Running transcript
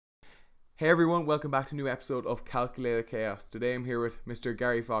Hey everyone, welcome back to a new episode of Calculated Chaos. Today I'm here with Mr.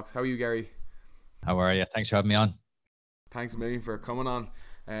 Gary Fox. How are you, Gary? How are you? Thanks for having me on. Thanks a million for coming on.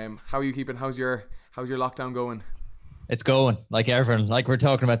 How are you keeping? How's your lockdown going? It's going like everyone, like we're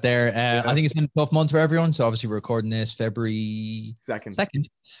talking about there. I Yeah, think it's been a tough month for everyone. So obviously we're recording this February second. 2nd,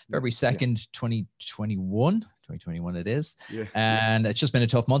 February Yeah, 2nd, 2021. 2021 it is. yeah, And it's just been a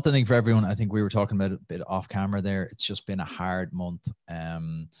tough month, I think, for everyone. I think we were talking about it a bit off camera there. It's just been a hard month.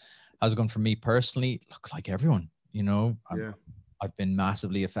 How's it going for me personally? Look, like everyone, yeah. I've been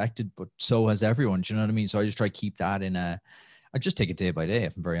massively affected, but so has everyone. Do you know what I mean? So I just try to keep that I just take it day by day,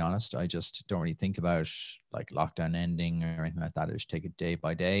 if I'm very honest. I just don't really think about like lockdown ending or anything like that. I just take it day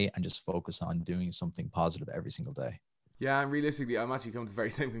by day and just focus on doing something positive every single day. Yeah, and realistically, I'm actually coming to the very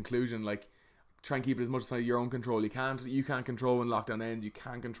same conclusion. Like, try and keep it as much as your own control. You can't control when lockdown ends. You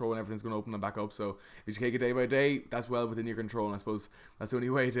can't control when everything's going to open and back up. So if you take it day by day, that's well within your control. And I suppose that's the only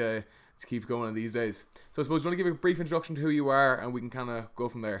way to keep going in these days. So I suppose you want to give a brief introduction to who you are, and we can kind of go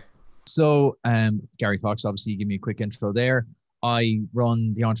from there. So, Gary Fox, obviously, give me a quick intro there. I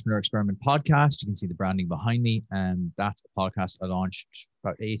run the Entrepreneur Experiment podcast. You can see the branding behind me. And that's a podcast I launched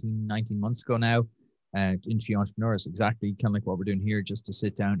about 18, 19 months ago now. To interview entrepreneurs, exactly kind of like what we're doing here, just to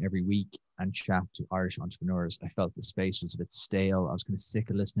sit down every week and chat to Irish entrepreneurs. I felt the space was a bit stale. I was kind of sick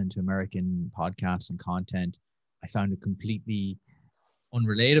of listening to American podcasts and content. I found it completely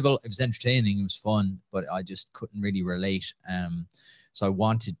unrelatable. It was entertaining, it was fun, but I just couldn't really relate. So I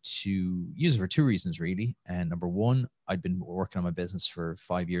wanted to use it for two reasons, really. And number one, I'd been working on my business for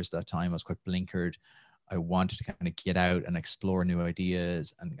 5 years at that time. I was quite blinkered. I wanted to kind of get out and explore new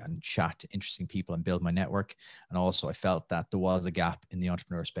ideas and chat to interesting people and build my network. And also I felt that there was a gap in the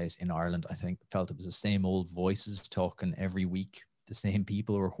entrepreneur space in Ireland. I felt it was the same old voices talking every week. The same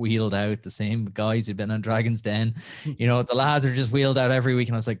people were wheeled out, the same guys who'd been on Dragon's Den. The lads are just wheeled out every week.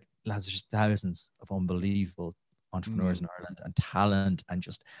 And I was like, lads, there's thousands of unbelievable entrepreneurs Mm. in Ireland and talent and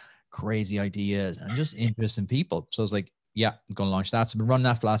just crazy ideas and just interesting people. So I was like, yeah, I'm going to launch that. So I've been running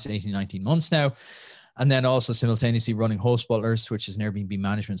that for the last 18, 19 months now. And then also simultaneously running Host Butlers, which is an Airbnb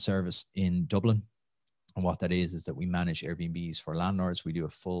management service in Dublin. And what that is that we manage Airbnbs for landlords. We do a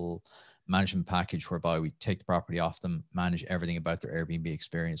full management package whereby we take the property off them, manage everything about their Airbnb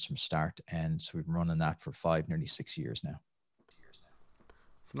experience from start to end. So we've been running that for nearly 6 years now.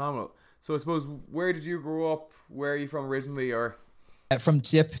 Phenomenal. So I suppose, where did you grow up? Where are you from originally? Or From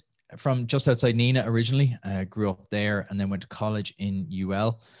Tip, from just outside Nina originally. Grew up there and then went to college in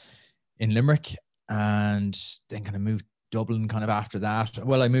UL in Limerick, and then kind of moved Dublin kind of after that.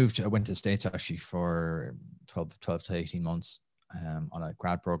 Well, I went to the States actually for 12 to 18 months on a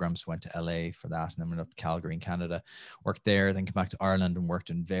grad program. So went to LA for that, and then went up to Calgary in Canada, worked there, then came back to Ireland and worked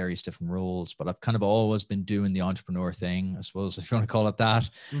in various different roles. But I've kind of always been doing the entrepreneur thing, I suppose, if you want to call it that.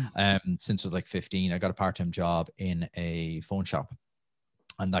 Mm. Since I was like 15, I got a part-time job in a phone shop.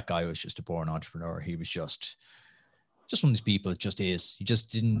 And that guy was just a born entrepreneur. He was just one of these people. It just is.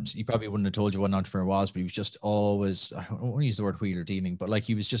 He probably wouldn't have told you what an entrepreneur was, but he was just always, I don't want to use the word wheeler dealing, but like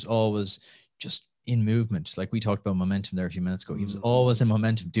he was just always just in movement. Like we talked about momentum there a few minutes ago. He was always in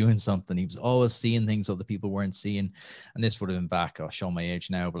momentum doing something. He was always seeing things other people weren't seeing. And this would have been back, I'll show my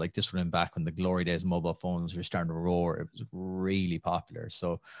age now, but like this would have been back when the glory days of mobile phones were starting to roar. It was really popular.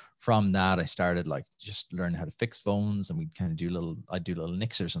 So from that, I started like just learning how to fix phones, and we'd kind of I'd do little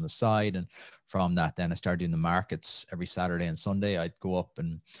nixers on the side. And from that, then I started doing the markets every Saturday and Sunday. I'd go up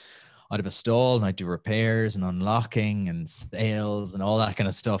and I'd have a stall and I'd do repairs and unlocking and sales and all that kind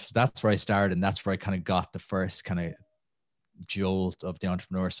of stuff. So that's where I started. And that's where I kind of got the first kind of jolt of the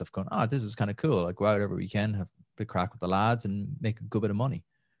entrepreneur stuff going, this is kind of cool. Like go out every weekend, have a big crack with the lads and make a good bit of money.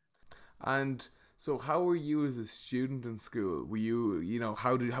 And so, how were you as a student in school? Were you,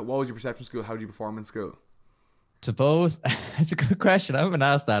 what was your perception of school? How did you perform in school? Suppose it's a good question. I haven't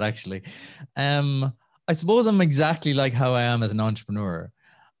asked that actually. I suppose I'm exactly like how I am as an entrepreneur.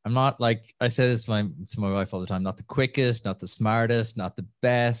 I'm not, like I say this to my wife all the time, not the quickest, not the smartest, not the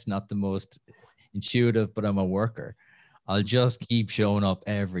best, not the most intuitive, but I'm a worker. I'll just keep showing up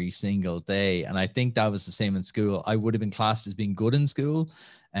every single day. And I think that was the same in school. I would have been classed as being good in school.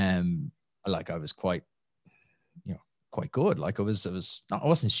 Like I was quite good. Like I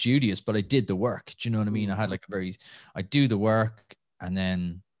wasn't studious, but I did the work. Do you know what I mean? I had like I do the work and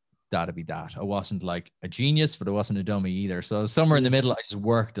then that'd be that. I wasn't like a genius, but I wasn't a dummy either. So somewhere in the middle, I just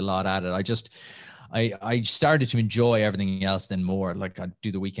worked a lot at it. I started to enjoy everything else then more. Like I'd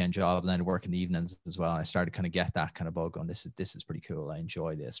do the weekend job and then work in the evenings as well. And I started kind of get that kind of bug on this is pretty cool. I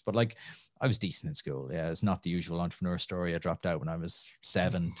enjoy this. But like I was decent in school. Yeah, it's not the usual entrepreneur story. I dropped out when I was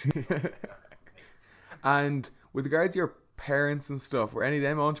 7. And with regards to your parents and stuff, were any of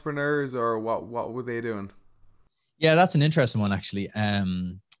them entrepreneurs, or what were they doing? Yeah, that's an interesting one actually. A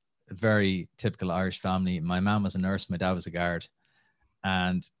very typical Irish family. My mom was a nurse, my dad was a guard,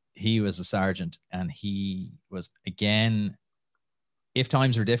 and he was a sergeant. And he was, again, if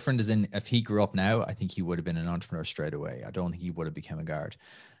times were different, as in if he grew up now, I think he would have been an entrepreneur straight away. I don't think he would have become a guard.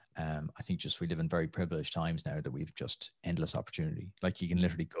 I think just we live in very privileged times now that we've just endless opportunity. Like you can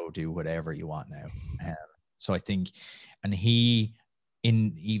literally go do whatever you want now. Um, so I think, and he,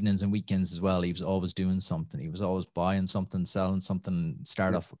 in evenings and weekends as well, he was always doing something. He was always buying something, selling something,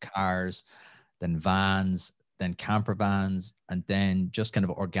 start off with cars, then vans, then camper vans. And then just kind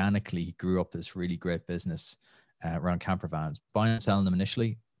of organically, he grew up this really great business around camper vans, buying and selling them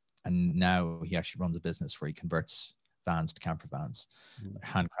initially. And now he actually runs a business where he converts vans to camper vans,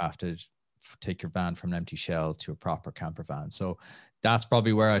 handcrafted, take your van from an empty shell to a proper camper van. So that's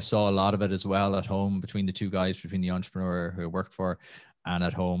probably where I saw a lot of it as well at home, between the two guys, between the entrepreneur who I worked for and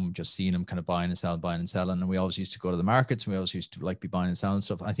at home, just seeing him kind of buying and selling. And we always used to go to the markets, and we always used to like be buying and selling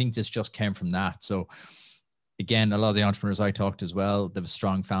stuff. I think this just came from that. So again, a lot of the entrepreneurs I talked as well, they have a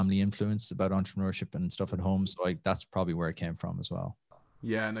strong family influence about entrepreneurship and stuff at home. So that's probably where it came from as well.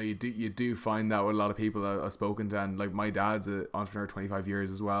 Yeah, no, you do find that with a lot of people I've spoken to, and like my dad's an entrepreneur 25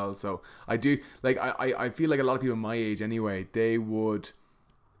 years as well. So I do like I feel like a lot of people my age anyway, they would,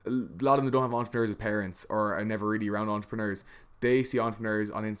 a lot of them don't have entrepreneurs as parents or are never really around entrepreneurs. They see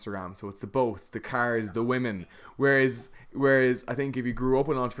entrepreneurs on Instagram, so it's the boats, the cars, the women. Whereas I think if you grew up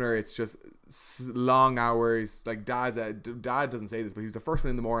with an entrepreneur, it's just long hours. Like dad doesn't say this, but he was the first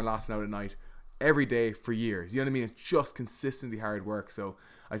one in the morning, last one out at night, every day for years. You know what I mean? It's just consistently hard work. So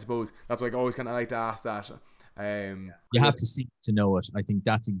I suppose that's why I always kind of like to ask that. You have to see to know it. I think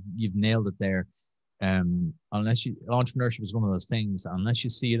you've nailed it there. Entrepreneurship is one of those things. Unless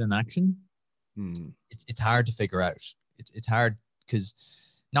you see it in action, it's hard to figure out. It's hard because,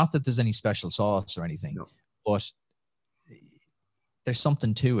 not that there's any special sauce or anything, no, but there's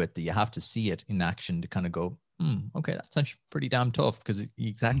something to it that you have to see it in action to kind of go, okay, that's actually pretty damn tough, because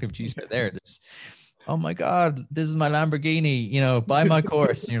exactly what you said there. Oh my God, this is my Lamborghini, buy my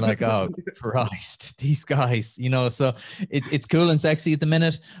course. And you're like, oh Christ, these guys, so it's cool and sexy at the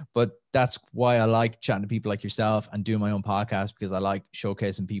minute, but that's why I like chatting to people like yourself and doing my own podcast, because I like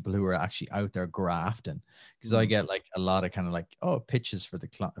showcasing people who are actually out there grafting, because I get like a lot of kind of like, pitches for the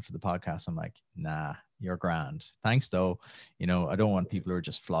podcast. I'm like, nah, you're grand. Thanks though. I don't want people who are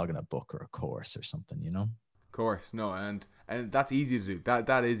just flogging a book or a course or something, Of course, no, and that's easy to do.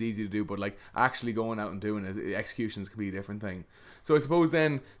 That is easy to do, but like actually going out and doing it, execution is a completely different thing. So I suppose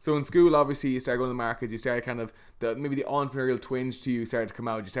then, so in school, obviously you start going to the markets, you start kind of maybe the entrepreneurial twinge to you started to come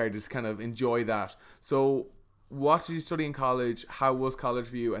out. You started to just kind of enjoy that. So what did you study in college? How was college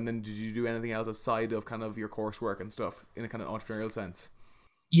for you? And then did you do anything else aside of kind of your coursework and stuff in a kind of entrepreneurial sense?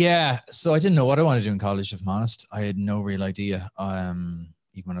 Yeah, so I didn't know what I wanted to do in college, if I'm honest. I had no real idea. Even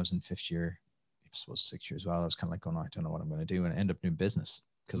when I was in fifth year, I suppose 6 years well, I was kind of like, oh no, I don't know what I'm going to do, and I ended up doing business,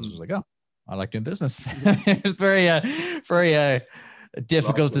 because it was like, oh, I like doing business. It was very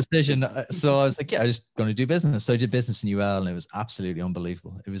difficult decision. So I was like, yeah, I'm just going to do business. So I did business in UL, and it was absolutely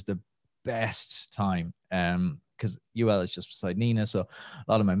unbelievable. It was the best time, because UL is just beside Nina, so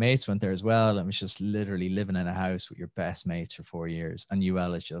a lot of my mates went there as well, and it was just literally living in a house with your best mates for 4 years. And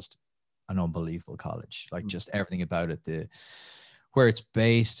UL is just an unbelievable college, like just everything about it, where it's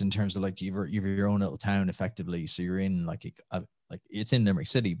based in terms of like you've your own little town effectively. So you're in like it's in Limerick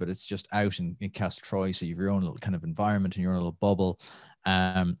City, but it's just out in Castroy. So you have your own little kind of environment and your own little bubble.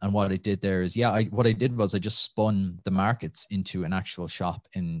 And what I did there is, what I did was I just spun the markets into an actual shop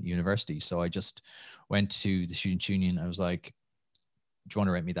in university. So I just went to the Student Union. I was like, do you want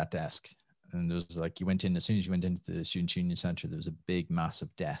to rent me that desk? And it was like, as soon as you went into the Student Union Center, there was a big,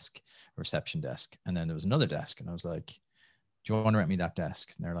 massive desk, reception desk. And then there was another desk. And I was like, do you want to rent me that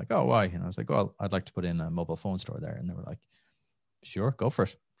desk? And they're like, oh, why? And I was like, well, I'd like to put in a mobile phone store there. And they were like, sure, go for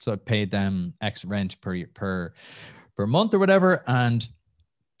it. So I paid them X rent per month or whatever, and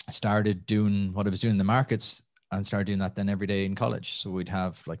I started doing what I was doing in the markets, and started doing that then every day in college. So we'd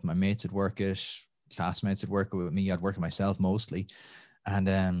have like my mates would work it, classmates would work with me, I'd work it myself mostly,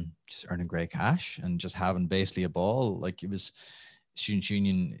 and just earning great cash and just having basically a ball. Like, it was Student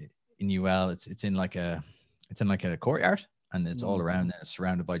Union in UL. It's in like a courtyard, and it's all around, and it's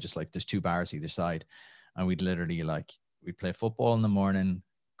surrounded by just like, there's 2 bars either side, and we'd literally we'd play football in the morning,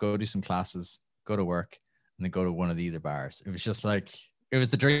 go do some classes, go to work, and then go to one of the other bars. It was just like It was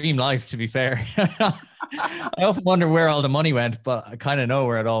the dream life, to be fair. I often wonder where all the money went, but I kind of know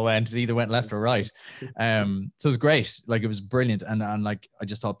where it all went. It either went left or right. So it was great. Like, it was brilliant. And like, I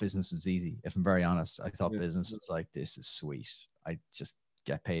just thought business was easy. If I'm very honest, I thought business was like, this is sweet. I just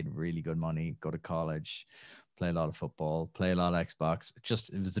get paid really good money, go to college, play a lot of football, play a lot of Xbox.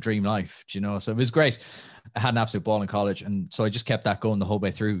 It was the dream life, you know? So it was great. I had an absolute ball in college. And so I just kept that going the whole way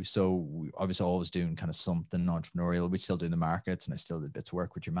through. So I was always doing kind of something entrepreneurial. We still do the markets, and I still did bits of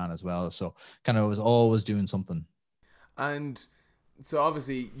work with your man as well. So kind of was always doing something. And so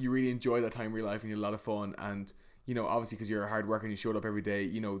obviously you really enjoy that time of your life and you had a lot of fun, and you know, obviously because you're a hard worker and you showed up every day,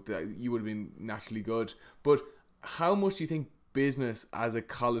 you know, that you would have been naturally good. But how much do you think business as a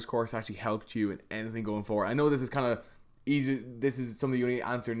college course actually helped you in anything going forward? I know this is kind of easy, this is something you need to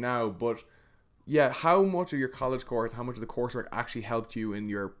answer now, but yeah, how much of your college course, how much of the coursework actually helped you in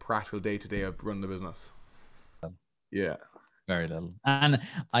your practical day-to-day of running the business? Yeah. Very little. And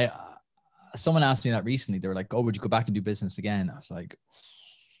someone asked me that recently. They were like, "Oh, would you go back and do business again?" I was like,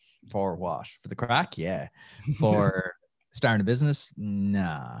 "For what? For the crack? Yeah. For starting a business?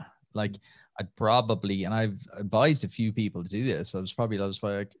 Nah." Like, I'd probably, and I've advised a few people to do this. I was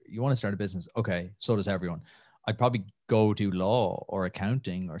like, "You want to start a business? Okay, so does everyone." I'd probably go do law or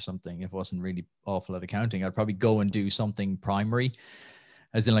accounting or something. If I wasn't really awful at accounting, I'd probably go and do something primary,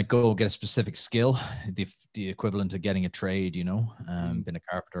 as in like go get a specific skill, the equivalent of getting a trade, you know, being a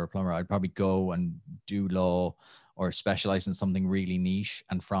carpenter or plumber. I'd probably go and do law or specialize in something really niche.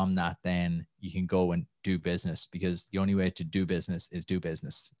 And from that, then you can go and do business, because the only way to do business is do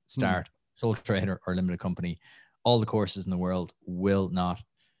business. Start sole trader or limited company. All the courses in the world will not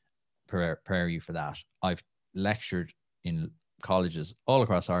prepare you for that. I've lectured in colleges all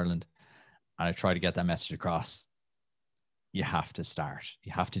across Ireland, and I try to get that message across. You have to start.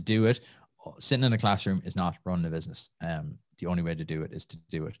 You have to do it. Sitting in a classroom is not running a business. The only way to do it is to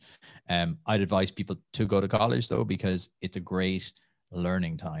do it. I'd advise people to go to college, though, because it's a great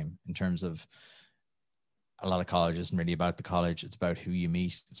learning time. In terms of, a lot of college isn't really about the college. It's about who you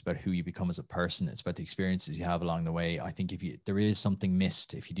meet. It's about who you become as a person. It's about the experiences you have along the way. I think there is something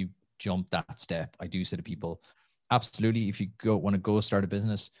missed if you do jump that step. I do say to people, absolutely, if you want to go start a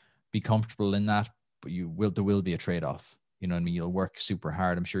business, be comfortable in that, but there will be a trade-off. You know what I mean? You'll work super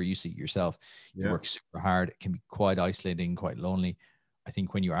hard. I'm sure you see it yourself. You work super hard. It can be quite isolating, quite lonely. I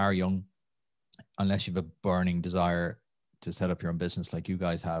think when you are young, unless you have a burning desire to set up your own business like you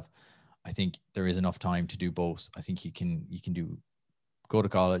guys have, I think there is enough time to do both. I think you can go to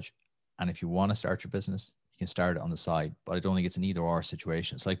college, and if you want to start your business, you can start it on the side. But I don't think it's an either or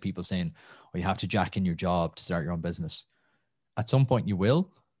situation. It's like people saying, "Oh, you have to jack in your job to start your own business." At some point you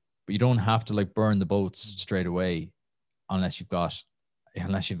will, but you don't have to like burn the boats straight away. Unless you've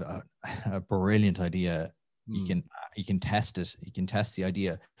a brilliant idea, you can test it. You can test the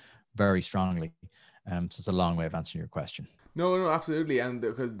idea very strongly. So it's a long way of answering your question. No, absolutely, and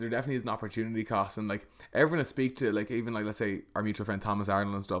because there definitely is an opportunity cost, and like everyone I speak to, like even like let's say our mutual friend Thomas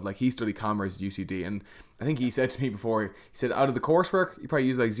Arnold and stuff, like he studied commerce at UCD, and I think he said to me before, he said out of the coursework, you probably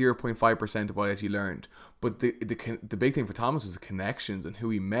use like 0.5% of what he actually learned, but the big thing for Thomas was the connections and who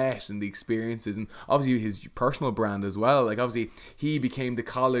he met and the experiences, and obviously his personal brand as well. Like obviously he became the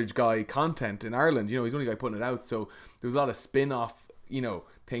college guy content in Ireland. You know, he's the only guy putting it out, so there was a lot of spin-off, you know,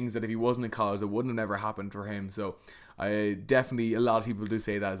 things that if he wasn't in college, that wouldn't have never happened for him. So definitely a lot of people do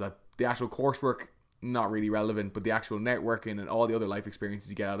say that, is that the actual coursework not really relevant, but the actual networking and all the other life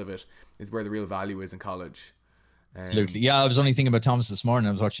experiences you get out of it is where the real value is in college. Absolutely. Yeah, I was only thinking about Thomas this morning.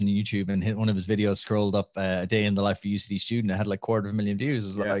 I was watching YouTube and hit one of his videos, scrolled up a day in the life of a UCD student. It had like 250,000 views.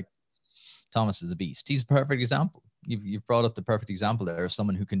 It was like, Thomas is a beast. He's a perfect example. You've brought up the perfect example there of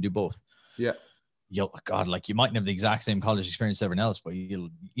someone who can do both. Yeah. God, like you mightn't have the exact same college experience as everyone else, but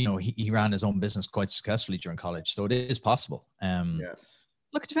you know, he ran his own business quite successfully during college. So it is possible.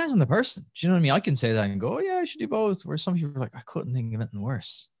 Look, it depends on the person. Do you know what I mean? I can say that and go, oh, yeah, I should do both. Where some people are like, I couldn't think of anything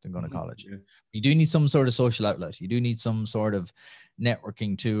worse than going to college. Yeah. You do need some sort of social outlet. You do need some sort of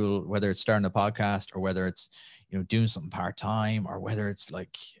networking tool, whether it's starting a podcast or whether it's, you know, doing something part-time, or whether it's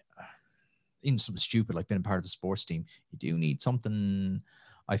like even something stupid like being a part of a sports team. You do need something.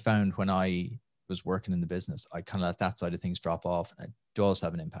 I found when I was working in the business, I kind of let that side of things drop off, and it does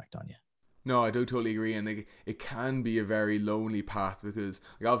have an impact on you. No, I do totally agree, and it can be a very lonely path, because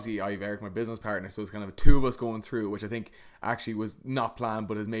like obviously I've Eric, my business partner, so it's kind of two of us going through, which I think actually was not planned,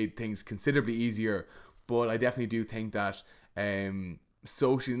 but has made things considerably easier. But I definitely do think that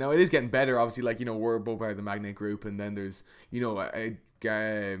socially now it is getting better. Obviously, like, you know, we're both part of the Magnate Group, and then there's, you know,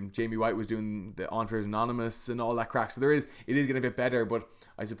 Jamie White was doing the Entrepreneurs Anonymous and all that crack. So it is getting a bit better, but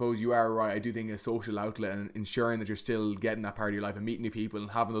I suppose you are right. I do think a social outlet and ensuring that you're still getting that part of your life and meeting new people and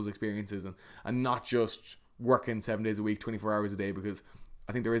having those experiences and not just working 7 days a week, 24 hours a day, because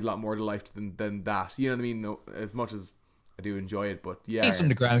I think there is a lot more to life than that. You know what I mean? No, as much as I do enjoy it, but yeah. You need something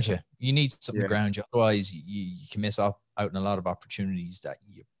to ground you. You need something to ground you. Otherwise, you can miss out on a lot of opportunities that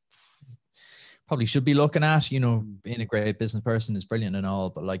you probably should be looking at. You know, being a great business person is brilliant and all,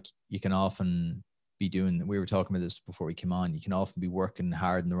 but like you can often be doing, we were talking about this before we came on, you can often be working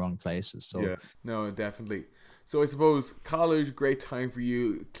hard in the wrong places. So yeah, no, definitely. So I suppose college, great time for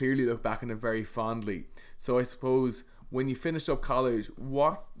you. Clearly look back on it very fondly. So I suppose when you finished up college,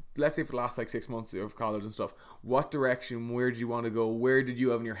 let's say for the last like 6 months of college and stuff, what direction, where did you want to go? Where did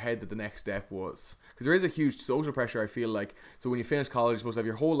you have in your head that the next step was? Because there is a huge social pressure, I feel like. So when you finish college, you're supposed to have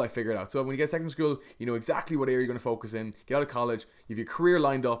your whole life figured out. So when you get to secondary school, you know exactly what area you're going to focus in. Get out of college, you have your career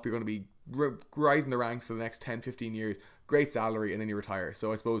lined up, you're going to be rising the ranks for the next 10, 15 years, great salary, and then you retire.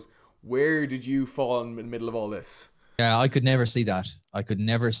 So I suppose, where did you fall in the middle of all this? Yeah, I could never see that. I could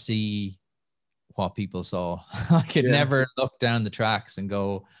never see what people saw. I could never look down the tracks and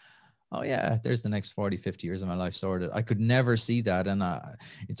go, oh yeah, there's the next 40, 50 years of my life sorted. I could never see that. And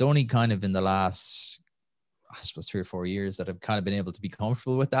it's only kind of in the last, I suppose, 3 or 4 years that I've kind of been able to be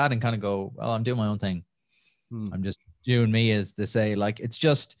comfortable with that and kind of go, well, I'm doing my own thing. I'm just doing me, as they say. Like, it's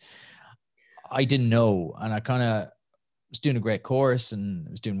just, I didn't know. And I kind of was doing a great course and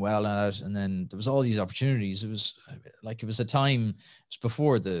was doing well at it. And then there was all these opportunities. It was a time, it was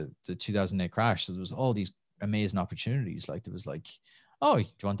before the 2008 crash. So there was all these amazing opportunities. Like there was like, oh, do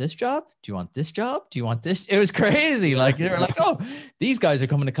you want this job? Do you want this job? Do you want this? It was crazy. Like they were like, oh, these guys are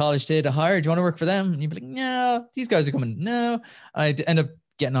coming to college today to hire. Do you want to work for them? And you'd be like, no, these guys are coming. No. I'd end up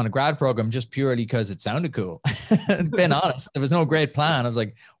getting on a grad program just purely because it sounded cool. Being honest, there was no great plan. I was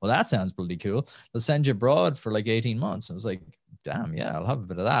like, well, that sounds bloody cool. They'll send you abroad for like 18 months. I was like, damn, yeah, I'll have a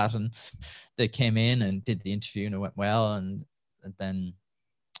bit of that. And they came in and did the interview and it went well. And then,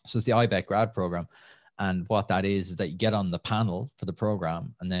 so it's the IBET grad program. And what that is that you get on the panel for the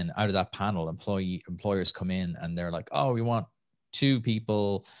program. And then out of that panel, employers come in and they're like, oh, we want 2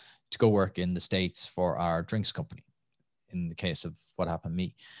 people to go work in the States for our drinks company, in the case of what happened to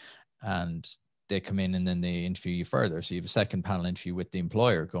me. And they come in and then they interview you further. So you have a second panel interview with the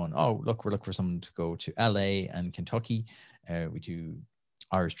employer going, oh, look, we're looking for someone to go to LA and Kentucky. We do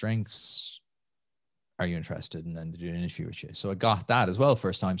Irish drinks. Are you interested? And then they do an interview with you. So I got that as well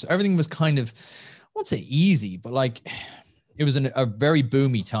first time. So everything was kind of, I won't say easy, but like it was a very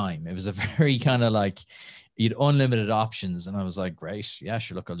boomy time. It was a very kind of like, you had unlimited options. And I was like, great. Yeah,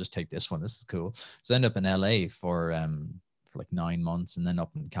 sure. Look, I'll just take this one. This is cool. So I ended up in LA for like 9 months and then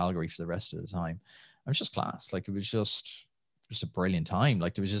up in Calgary for the rest of the time. It was just class. Like it was just a brilliant time.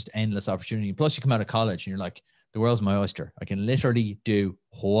 Like there was just endless opportunity. Plus you come out of college and you're like, the world's my oyster. I can literally do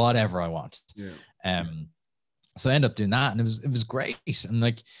whatever I want. Yeah. So I ended up doing that and it was great. And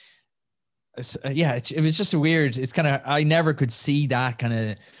like, yeah, it was just a weird, it's kind of, I never could see that kind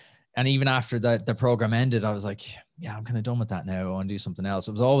of, and even after the program ended, I was like, yeah, I'm kind of done with that now. I want to do something else.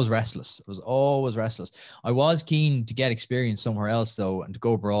 I was always restless. I was keen to get experience somewhere else though, and to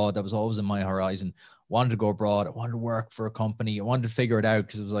go abroad. That was always in my horizon. Wanted to go abroad. I wanted to work for a company. I wanted to figure it out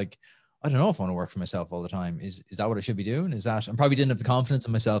because it was like, I don't know if I want to work for myself all the time. Is that what I should be doing? I probably didn't have the confidence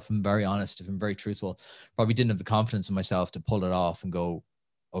in myself. If I'm very honest, if I'm very truthful, probably didn't have the confidence in myself to pull it off and go,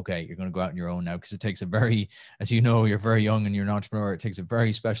 okay, you're going to go out on your own now, because it takes a very, as you know, you're very young and you're an entrepreneur. It takes a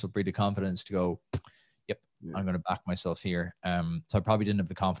very special breed of confidence to go, yep, yeah, I'm going to back myself here. So I probably didn't have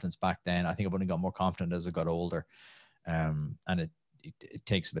the confidence back then. I think I've only got more confident as I got older. And it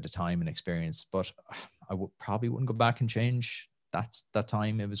takes a bit of time and experience, but I probably wouldn't go back and change that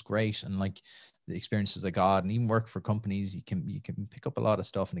time. It was great. And like the experiences I got, and even work for companies, you can pick up a lot of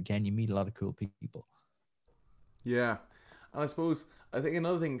stuff. And again, you meet a lot of cool people. Yeah. And I suppose, I think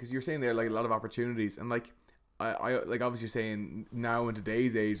another thing, because you're saying there like a lot of opportunities, and like I like obviously saying now in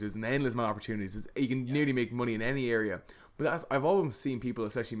today's age there's an endless amount of opportunities. You can nearly make money in any area. But I've always seen people,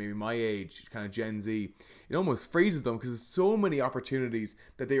 especially maybe my age, kind of Gen Z, it almost freezes them because there's so many opportunities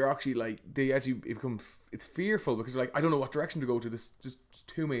that they are actually like, it's fearful because they're like, I don't know what direction to go to. There's just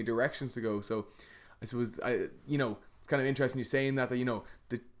too many directions to go. So I suppose it's kind of interesting you saying that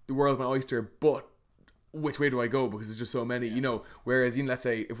the world's my oyster, but which way do I go? Because there's just so many, whereas, let's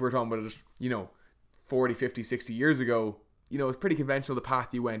say if we're talking about it, 40, 50, 60 years ago, it's pretty conventional the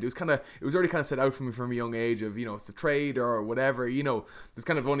path you went. It was already kind of set out for me from a young age of, it's the trade or whatever, there's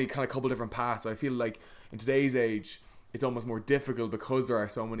kind of only kind of a couple different paths. So I feel like in today's age, it's almost more difficult because there are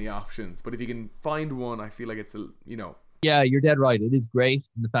so many options. But if you can find one, I feel like it's, Yeah, you're dead right. It is great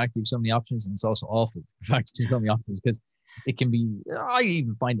in the fact that you have so many options, and it's also awful the fact that you have so many options because it can be. I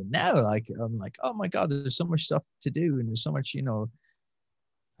even find it now. Like I'm like, oh my god, there's so much stuff to do, and there's so much, there's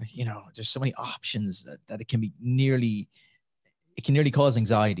so many options that it can nearly cause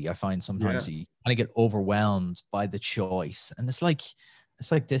anxiety. I find Yeah. sometimes you kind of get overwhelmed by the choice, and it's like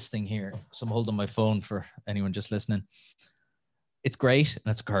this thing here. So I'm holding my phone for anyone just listening. It's great and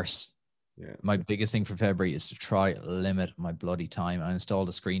it's a curse. Yeah. My biggest thing for February is to try limit my bloody time. I installed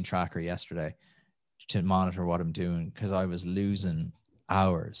a screen tracker yesterday to monitor what I'm doing because I was losing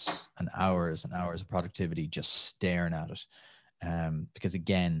hours and hours and hours of productivity just staring at it. Because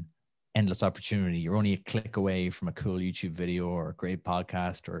again, endless opportunity. You're only a click away from a cool YouTube video or a great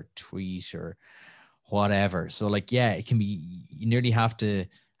podcast or a tweet or whatever. So like, yeah, it can be, you nearly have to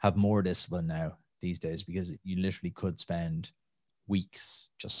have more discipline now these days because you literally could spend weeks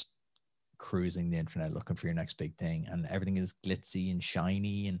just cruising the internet looking for your next big thing, and everything is glitzy and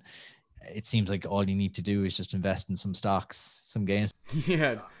shiny, and it seems like all you need to do is just invest in some stocks, some gains.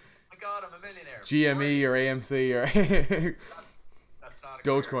 Yeah. Oh my god, I'm a millionaire. GME or AMC or That's not a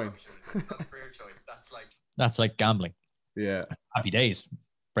Dogecoin. career choice. That's like gambling. Yeah. Happy days.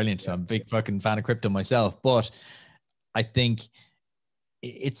 Brilliant. So I'm a big fucking fan of crypto myself, but I think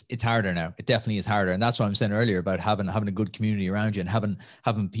it's harder now. It definitely is harder, and that's what I'm saying earlier about having a good community around you and having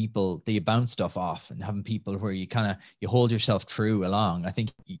people that you bounce stuff off and having people where you hold yourself true along. I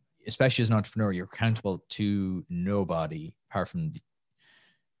think, especially as an entrepreneur, you're accountable to nobody apart from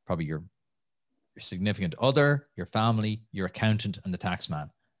probably your significant other, your family, your accountant, and the tax man.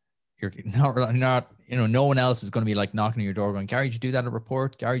 You're not, no one else is going to be like knocking on your door going, Gary, did you do that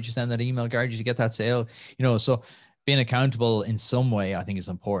report? Gary, did you send that email? Gary, did you get that sale? So being accountable in some way, I think is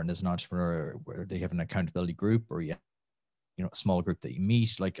important as an entrepreneur, where they have an accountability group or a small group that you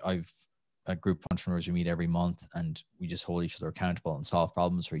meet. Like I've a group of entrepreneurs we meet every month and we just hold each other accountable and solve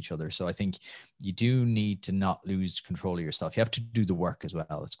problems for each other. So I think you do need to not lose control of yourself. You have to do the work as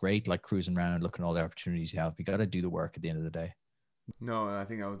well. It's great like cruising around, looking at all the opportunities you have. You got to do the work at the end of the day. No, I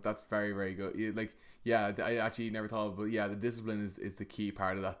think that's very, very good. Yeah, I actually never thought of it, but yeah, the discipline is the key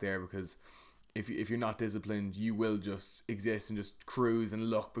part of that there, because if you're not disciplined, you will just exist and just cruise and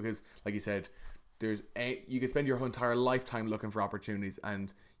look, because like you said, you could spend your entire lifetime looking for opportunities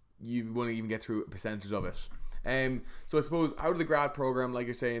and you won't even get through a percentage of it. So I suppose out of the grad program, like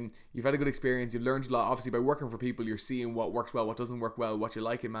you're saying, you've had a good experience, you've learned a lot. Obviously by working for people, you're seeing what works well, what doesn't work well, what you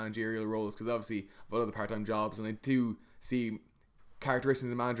like in managerial roles, because obviously I've got other part-time jobs and I do see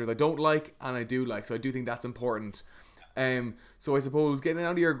characteristics in managers I don't like and I do like, so I do think that's important. So I suppose getting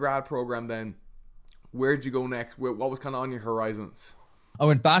out of your grad program, then where did you go next? What was kind of on your horizons? I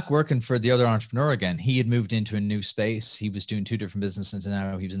went back working for the other entrepreneur again. He had moved into a new space. He was doing two different businesses, and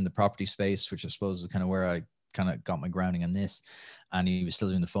now he was in the property space, which I suppose is kind of where I kind of got my grounding on this. And he was still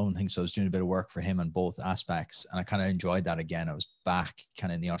doing the phone thing, so I was doing a bit of work for him on both aspects, and I kind of enjoyed that again. I was back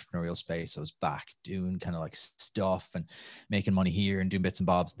kind of in the entrepreneurial space. I was back doing kind of like stuff and making money here and doing bits and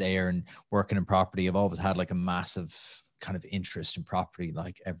bobs there and working in property. I've always had like a massive kind of interest in property,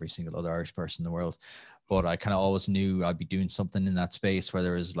 like every single other Irish person in the world. But I kind of always knew I'd be doing something in that space,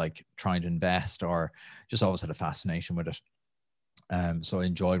 whether it was like trying to invest or just always had a fascination with it. So I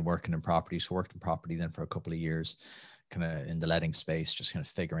enjoyed working in property. So I worked in property then for a couple of years, kind of in the letting space, just kind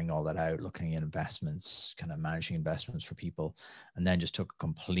of figuring all that out, looking at investments, kind of managing investments for people, and then just took a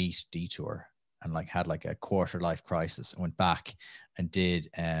complete detour and like had like a quarter life crisis. I went back and did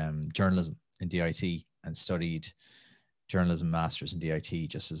journalism in DIT and studied journalism masters in DIT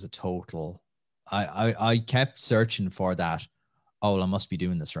just as a total. I kept searching for that. Oh, well, I must be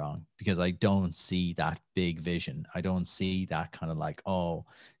doing this wrong because I don't see that big vision. I don't see that kind of like, oh,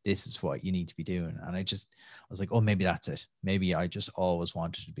 this is what you need to be doing. And I was like, oh, maybe that's it. Maybe I just always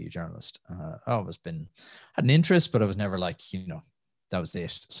wanted to be a journalist. I always had an interest, but I was never like, that was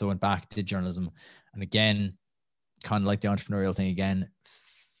it. So I went back, did journalism. And again, kind of like the entrepreneurial thing again,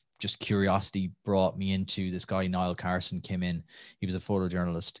 just curiosity brought me into this guy. Niall Carson came in. He was a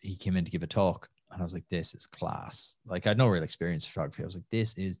photojournalist. He came in to give a talk. And I was like, this is class. Like, I had no real experience in photography. I was like,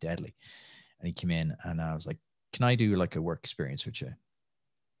 this is deadly. And he came in and I was like, can I do like a work experience with you?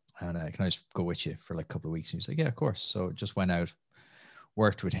 And can I just go with you for like a couple of weeks? And he was like, yeah, of course. So just went out,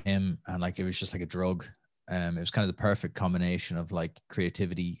 worked with him. And like, it was just like a drug. It was kind of the perfect combination of like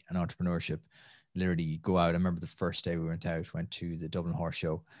creativity and entrepreneurship. Literally you go out. I remember the first day we went to the Dublin Horse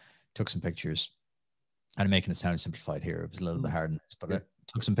Show, took some pictures. And I'm making it sound simplified here. It was a little bit hard, but I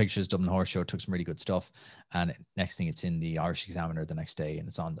took some pictures, Dublin Horse Show, took some really good stuff. And next thing, it's in the Irish Examiner the next day, and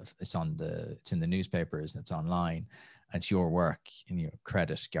it's in the newspapers, and it's online, and it's your work, and you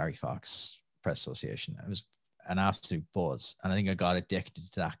credit Gary Fox Press Association. an absolute buzz. And I think I got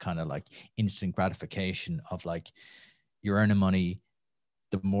addicted to that kind of like instant gratification of like, you're earning money,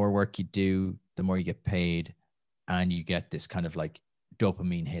 the more work you do, the more you get paid, and you get this kind of like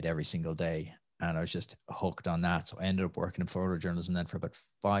dopamine hit every single day. And I was just hooked on that. So I ended up working in photojournalism then for about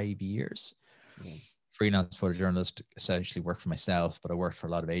 5 years. Yeah. Freelance photojournalist, essentially worked for myself, but I worked for a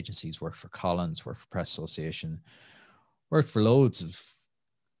lot of agencies, worked for Collins, worked for Press Association, worked for loads of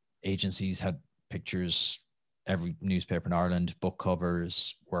agencies, had pictures, every newspaper in Ireland, book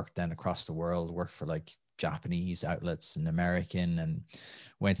covers, worked then across the world, worked for like Japanese outlets and American, and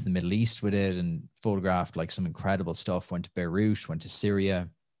went to the Middle East with it and photographed like some incredible stuff. Went to Beirut, went to Syria,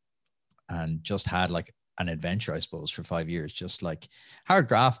 and just had like an adventure, I suppose, for 5 years. Just like hard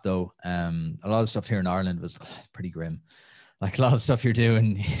graft though. A lot of stuff here in Ireland was pretty grim. Like a lot of stuff you're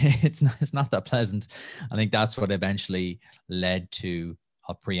doing, it's not that pleasant. I think that's what eventually led to,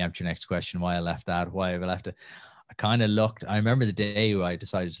 I'll preempt your next question, why I left that, why I left it. I kind of looked, I remember the day I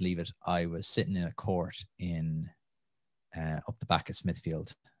decided to leave it, I was sitting in a court in up the back of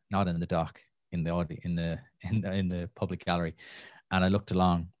Smithfield, not in the dock, in the public gallery. And I looked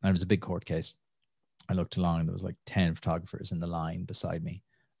along, and it was a big court case. I looked along and there was like 10 photographers in the line beside me,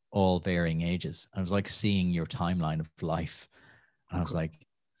 all varying ages. I was like seeing your timeline of life. And I was like,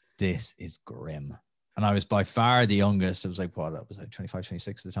 this is grim. And I was by far the youngest. It was like, what? I was like 25,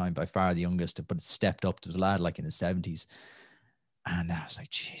 26 at the time, by far the youngest, but it stepped up. There was a lad like in his 70s. And I was like,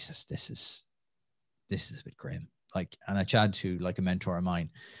 Jesus, this is a bit grim. Like, and I chatted to like a mentor of mine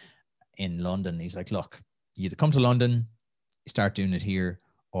in London. He's like, look, you either come to London, you start doing it here,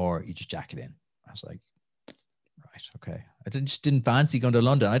 or you just jack it in. I was like, right, okay. I just didn't fancy going to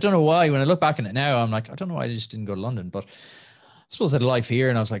London. I don't know why. When I look back on it now, I'm like, I don't know why I just didn't go to London. But I suppose I had a life here,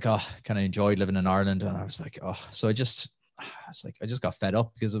 and I was like, oh, I kind of enjoyed living in Ireland. And I was like, oh, so I just got fed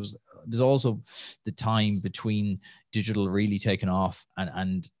up, because there's also the time between digital really taking off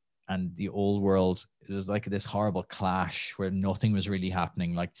and the old world. It was like this horrible clash where nothing was really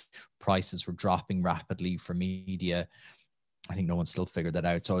happening. Like prices were dropping rapidly for media. I think no one still figured that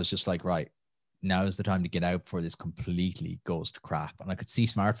out. So I was just like, right, now is the time to get out before this completely goes to crap. And I could see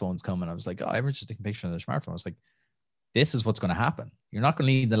smartphones coming. I was like, oh, everyone's just taking pictures of their smartphone. I was like, this is what's going to happen. You're not going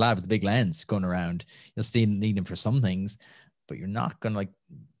to need the lad with the big lens going around. You'll still need him for some things, but you're not going to, like,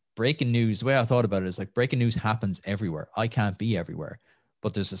 breaking news. The way I thought about it is like breaking news happens everywhere. I can't be everywhere,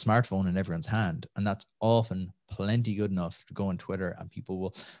 but there's a smartphone in everyone's hand. And that's often plenty good enough to go on Twitter, and people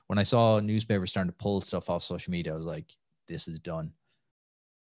will, when I saw newspapers starting to pull stuff off social media, I was like, this is done.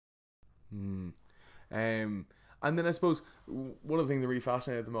 And then I suppose one of the things that really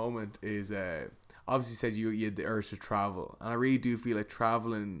fascinating at the moment is obviously you said you had the urge to travel, and I really do feel like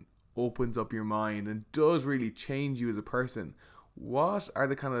traveling opens up your mind and does really change you as a person. What are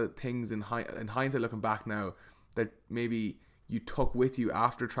the kind of things in hindsight looking back now that maybe you took with you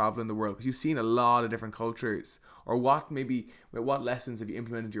after traveling the world, because you've seen a lot of different cultures, or what lessons have you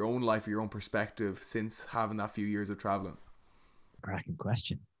implemented in your own life or your own perspective since having that few years of traveling? Cracking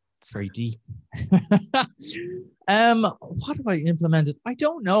question. It's very deep. What have I implemented? I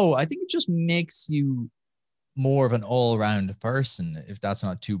don't know. I think it just makes you more of an all-round person, if that's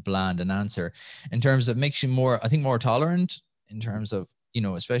not too bland an answer, in terms of makes you more, I think, more tolerant in terms of,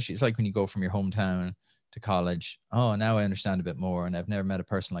 especially it's like when you go from your hometown to college. Oh, now I understand a bit more, and I've never met a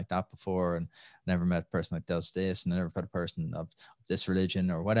person like that before, and never met a person that does this, and I never met a person of this religion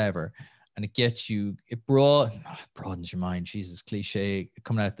or whatever. And it gets you, it broadens your mind. Jesus, cliche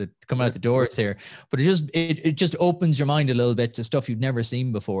coming out the doors here, but it just opens your mind a little bit to stuff you've never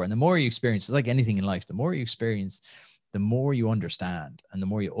seen before. And the more you experience, it's like anything in life, the more you experience, the more you understand, and the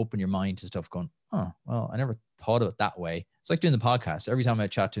more you open your mind to stuff going, oh, well, I never thought of it that way. It's like doing the podcast. Every time I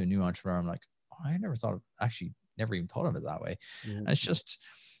chat to a new entrepreneur, I'm like, oh, I never even thought of it that way. Mm-hmm. And it's just,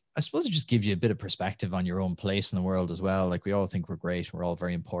 I suppose it just gives you a bit of perspective on your own place in the world as well. Like, we all think we're great. We're all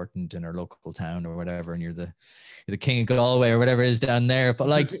very important in our local town or whatever. And you're the king of Galway or whatever it is down there. But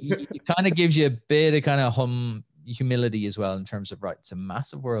like, it kind of gives you a bit of kind of humility as well, in terms of, right, it's a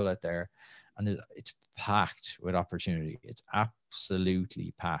massive world out there, and it's packed with opportunity. It's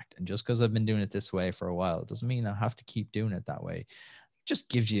absolutely packed. And just because I've been doing it this way for a while, it doesn't mean I have to keep doing it that way. It just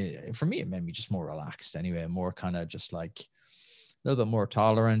gives you, for me, it made me just more relaxed anyway, more kind of just like, a little bit more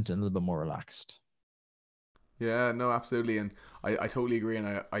tolerant and a little bit more relaxed. Yeah, no, absolutely. And I totally agree.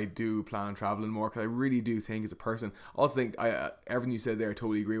 And I do plan on traveling more, because I really do think as a person, I also think everything you said there, I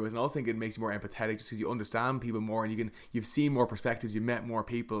totally agree with. And I also think it makes you more empathetic, just because you understand people more, and you've seen more perspectives, you've met more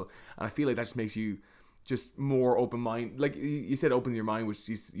people. And I feel like that just makes you just more open mind. Like you said, open your mind, which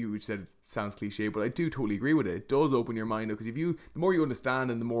you said sounds cliche, but I do totally agree with it. It does open your mind, because the more you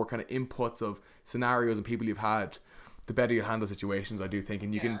understand and the more kind of inputs of scenarios and people you've had, the better you handle situations, I do think.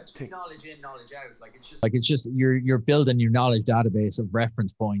 And you can take knowledge in, knowledge out. Like it's just you're building your knowledge database of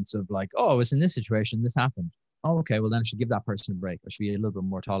reference points of like, oh, I was in this situation, this happened. Oh, okay, well then I should give that person a break. I should be a little bit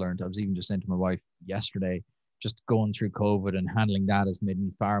more tolerant. I was even just saying to my wife yesterday, just going through COVID and handling that has made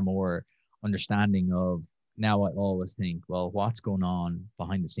me far more understanding of, now I always think, well, what's going on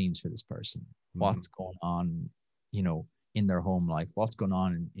behind the scenes for this person? What's going on, in their home life? What's going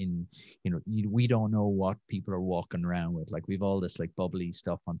on we don't know what people are walking around with. Like we've all this like bubbly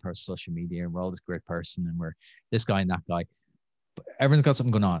stuff on social media, and we're all this great person, and we're this guy and that guy. But everyone's got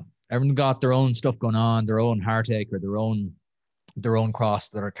something going on. Everyone's got their own stuff going on, their own heartache or their own cross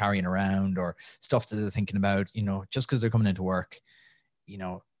that are carrying around, or stuff that they're thinking about, just because they're coming into work,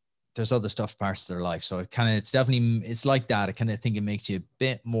 there's other stuff, parts of their life. So it's like that. I kind of think it makes you a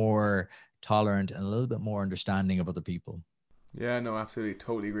bit more tolerant and a little bit more understanding of other people. Yeah, no, absolutely.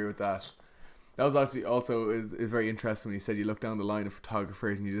 Totally agree with that. That was actually also is very interesting when you said you looked down the line of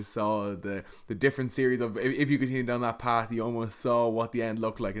photographers and you just saw the different series of, if you continue down that path, you almost saw what the end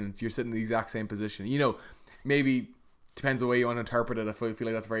looked like, and you're sitting in the exact same position. Maybe depends on the way you want to interpret it. I feel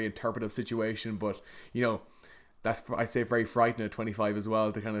like that's a very interpretive situation, but that's, I say, very frightening at 25 as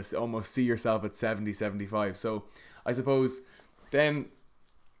well, to kind of almost see yourself at 70, 75. So I suppose then,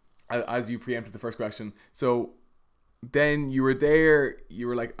 as you preempted the first question, so then you were there, you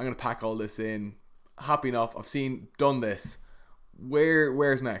were like, I'm going to pack all this in, happy enough, I've done this.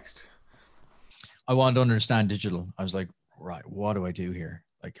 Where's next? I wanted to understand digital. I was like, right, what do I do here?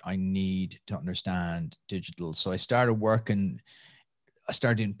 Like, I need to understand digital. So I started doing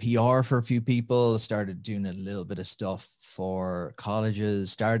PR for a few people, started doing a little bit of stuff for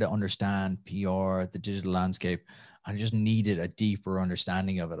colleges, started to understand PR, the digital landscape. I just needed a deeper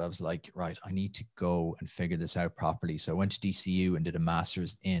understanding of it. I was like, right, I need to go and figure this out properly. So I went to DCU and did a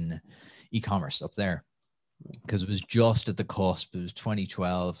master's in e-commerce up there, because it was just at the cusp. It was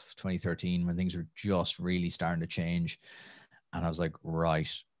 2012, 2013, when things were just really starting to change. And I was like,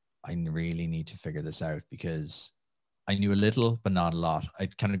 right, I really need to figure this out, because I knew a little, but not a lot.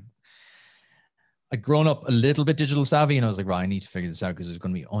 I'd grown up a little bit digital savvy, and I was like, right, I need to figure this out, because there's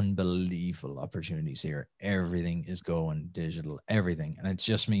going to be unbelievable opportunities here. Everything is going digital, everything. And it's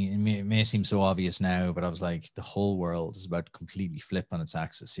just me. It may seem so obvious now, but I was like, the whole world is about to completely flip on its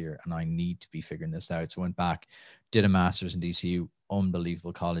axis here, and I need to be figuring this out. So I went back, did a master's in DCU,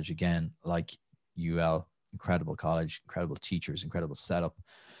 unbelievable college again, like UL, incredible college, incredible teachers, incredible setup.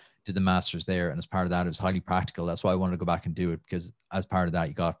 Did the master's there, and as part of that, it was highly practical. That's why I wanted to go back and do it, because as part of that,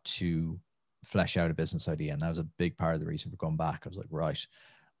 you got to flesh out a business idea, and that was a big part of the reason for going back. I was like, right,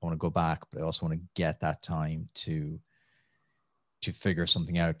 I want to go back, but I also want to get that time to figure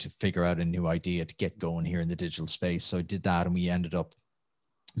something out, to figure out a new idea, to get going here in the digital space. So I did that, and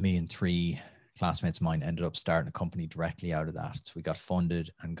me and 3 classmates of mine ended up starting a company directly out of that. So we got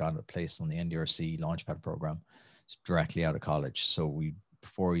funded and got a place on the NDRC Launchpad program directly out of college. So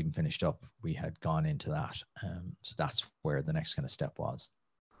before we even finished up, we had gone into that. So that's where the next kind of step was.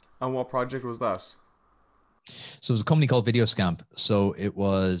 And what project was that? So it was a company called Video Scamp. So it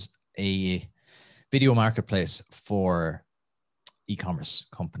was a video marketplace for e-commerce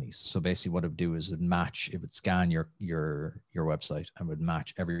companies. So basically what it would do is it would scan your website and would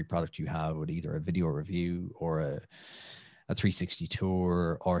match every product you have with either a video review or a 360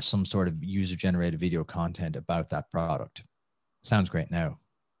 tour or some sort of user generated video content about that product. Sounds great now,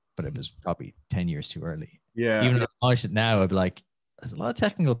 but it was probably 10 years too early. Yeah. Even if I launched it now, I'd be like, there's a lot of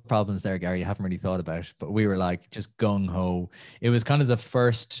technical problems there, Gary, you haven't really thought about. But we were like, just gung-ho. It was kind of the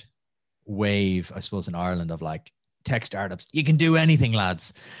first wave, I suppose, in Ireland of like tech startups. You can do anything,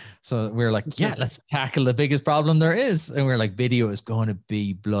 lads. So we were like, yeah, let's tackle the biggest problem there is. And we are like, video is going to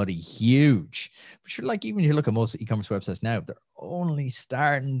be bloody huge. But you're like, even if you look at most e-commerce websites now, they're only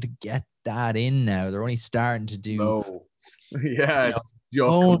starting to get that in now. They're only starting to do... No. Yeah, it's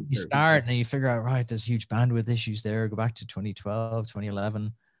just you start and you figure out, right, there's huge bandwidth issues there. Go back to 2012,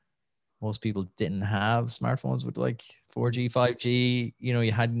 2011. Most people didn't have smartphones with like 4G, 5G.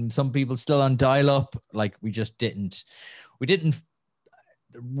 You had some people still on dial-up. Like we didn't.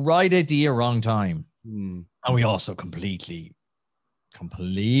 Right idea, wrong time. And we also completely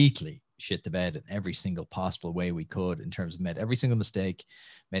shit the bed in every single possible way we could, in terms of made every single mistake,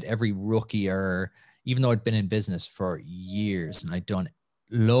 made every rookie error. Even though I'd been in business for years and I'd done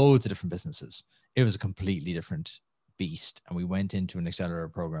loads of different businesses, it was a completely different beast. And we went into an accelerator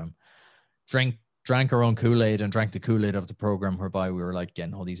program, drank drank our own Kool-Aid and drank the Kool-Aid of the program, whereby we were like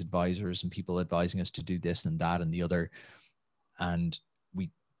getting all these advisors and people advising us to do this and that and the other. And we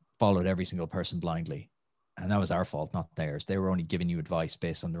followed every single person blindly. And that was our fault, not theirs. They were only giving you advice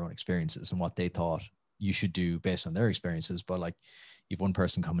based on their own experiences and what they thought you should do based on their experiences. But like, you've one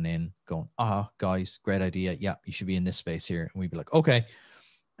person coming in going, guys, great idea. Yeah, you should be in this space here. And we'd be like, okay.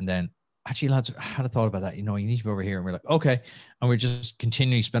 And then, actually, lads, I had a thought about that. You know, you need to be over here. And we're like, okay. And we're just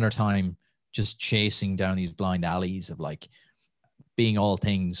continually spend our time just chasing down these blind alleys of like being all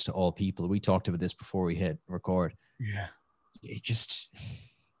things to all people. We talked about this before we hit record. Yeah. It just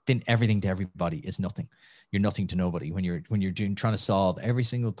been everything to everybody is nothing. You're nothing to nobody. When you're trying to solve every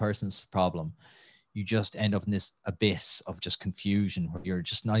single person's problem, you just end up in this abyss of just confusion where you're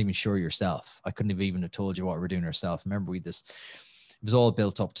just not even sure yourself. I couldn't have even told you what we're doing ourselves. Remember, it was all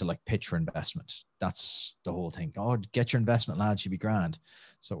built up to like pitch for investment. That's the whole thing. Oh, get your investment, lads, you'd be grand.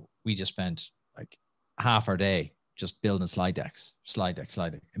 So we just spent like half our day just building slide decks,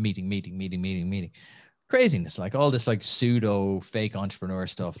 meeting. Craziness, like all this like pseudo fake entrepreneur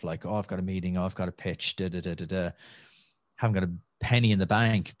stuff. Like, oh, I've got a meeting. Oh, I've got a pitch. Haven't got a penny in the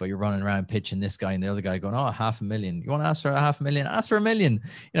bank, but you're running around pitching this guy and the other guy going, oh, $500,000. You want to ask for $500,000? Ask for $1 million. You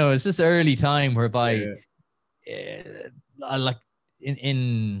know, it's this early time whereby like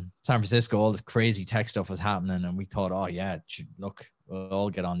in San Francisco, all this crazy tech stuff was happening. And we thought, oh yeah, look, we'll all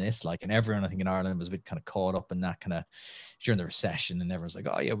get on this. Like, and everyone, I think in Ireland was a bit kind of caught up in that kind of during the recession, and everyone's like,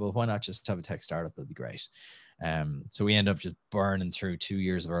 oh yeah, well, why not just have a tech startup? It'll be great. So we end up just burning through 2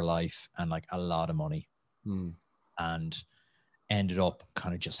 years of our life and like a lot of money. And ended up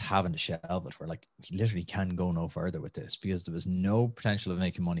kind of just having to shelve it. We're like, we literally can go no further with this because there was no potential of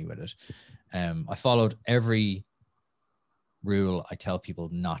making money with it. I followed every rule I tell people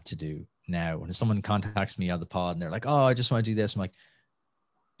not to do now. When someone contacts me out of the pod and they're like, oh, I just want to do this, I'm like,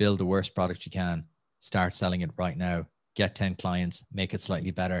 build the worst product you can, start selling it right now, get 10 clients, make it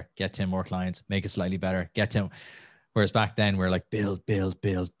slightly better, get 10 more clients, make it slightly better, get 10. Whereas back then we're like, build,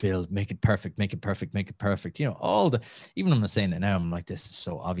 make it perfect. You know, even when I'm saying it now, I'm like, this is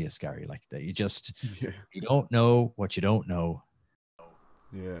so obvious, Gary, like that you just, you don't know what you don't know.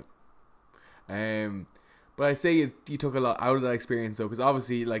 Yeah. But I'd say you took a lot out of that experience though, because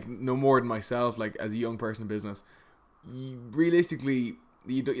obviously, like, no more than myself, like as a young person in business, realistically,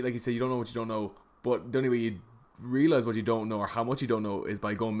 like you said, you don't know what you don't know, but the only way you realize what you don't know or how much you don't know is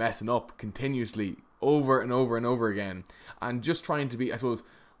by going messing up continuously over and over and over again, and just trying to be, I suppose,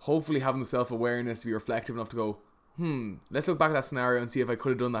 hopefully having the self-awareness to be reflective enough to go, let's look back at that scenario and see if I could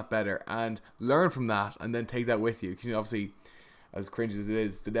have done that better, and learn from that, and then take that with you. Because, you know, obviously, as cringy as it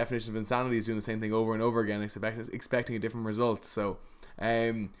is, the definition of insanity is doing the same thing over and over again, expecting a different result. So,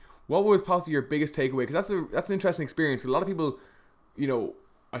 what was possibly your biggest takeaway? Because that's an interesting experience. A lot of people, you know,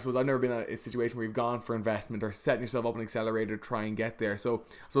 I suppose I've never been in a situation where you've gone for investment or setting yourself up an accelerator to try and get there. So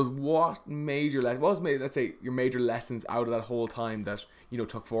I suppose what was let's say your major lessons out of that whole time that, you know,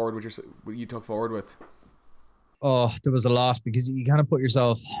 took forward with? Oh, there was a lot, because you kind of put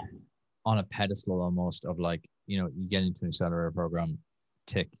yourself on a pedestal almost of like, you know, you get into an accelerator program,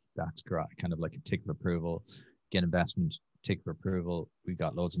 tick, that's correct, kind of like a tick of approval, get investment, tick for approval. We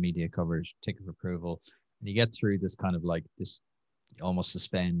got loads of media coverage, tick of approval. And you get through this kind of like this almost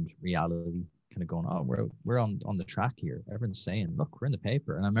suspend reality, kind of going, oh, we're on the track here. Everyone's saying, look, we're in the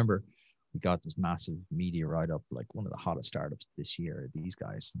paper. And I remember we got this massive media write-up, like one of the hottest startups this year, these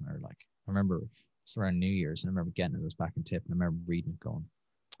guys. And they're like, I remember it's around New Year's, and I remember getting it, was back in tip, and I remember reading it going,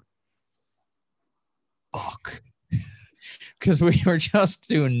 fuck. Because we were just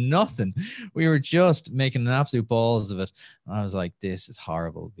doing nothing. We were just making an absolute balls of it. And I was like, this is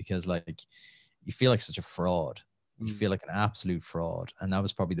horrible, because like you feel like such a fraud. You feel like an absolute fraud. And that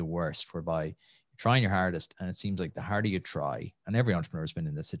was probably the worst, whereby you're trying your hardest, and it seems like the harder you try, and every entrepreneur has been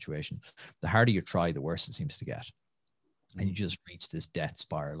in this situation, the harder you try, the worse it seems to get. And you just reach this death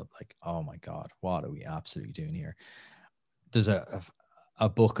spiral of like, oh my God, what are we absolutely doing here? There's a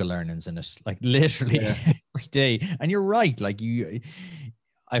book of learnings in it, like literally every day. And you're right. Like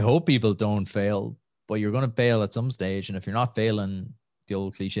I hope people don't fail, but you're going to fail at some stage. And if you're not failing, the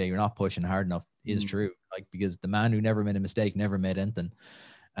old cliche, you're not pushing hard enough, is true. Like, because the man who never made a mistake never made anything.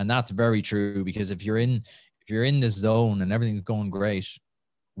 And that's very true, because if you're in this zone and everything's going great,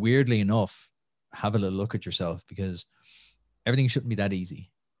 weirdly enough, have a little look at yourself, because everything shouldn't be that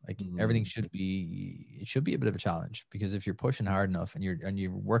easy. Like everything should be a bit of a challenge, because if you're pushing hard enough and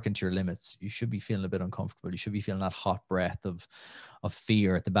you're working to your limits, you should be feeling a bit uncomfortable. You should be feeling that hot breath of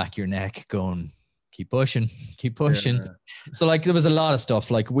fear at the back of your neck going, keep pushing, keep pushing. Yeah. So like there was a lot of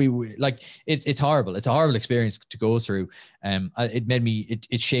stuff like we like it's horrible. It's a horrible experience to go through. It made me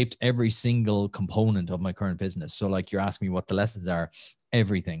it shaped every single component of my current business. So like you're asking me what the lessons are.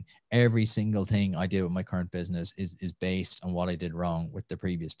 Everything, every single thing I did with my current business is based on what I did wrong with the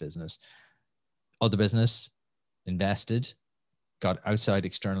previous business. Other business, invested, got outside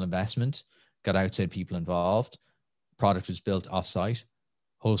external investment, got outside people involved. Product was built offsite,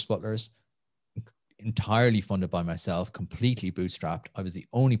 host butlers, entirely funded by myself, completely bootstrapped. I was the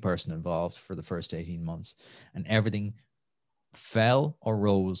only person involved for the first 18 months, and everything fell or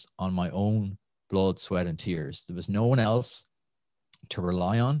rose on my own blood, sweat, and tears. There was no one else to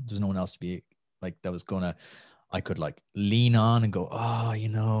rely on. There's no one else to be like that was gonna I could like lean on and go, oh, you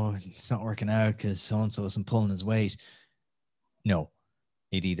know, it's not working out because so-and-so isn't pulling his weight. No,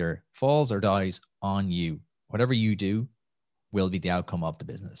 it either falls or dies on you. Whatever you do will be the outcome of the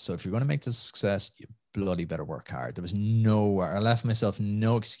business. So if you're going to make this a success, you bloody better work hard. There was nowhere, I left myself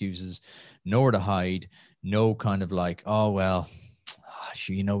no excuses, nowhere to hide, no kind of like, oh, well,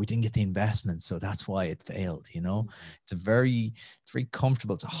 you know, we didn't get the investment, so that's why it failed. You know, it's very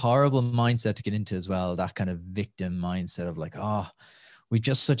comfortable. It's a horrible mindset to get into as well. That kind of victim mindset of like, oh, we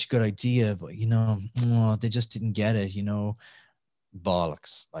just such a good idea, but you know, oh, they just didn't get it. You know,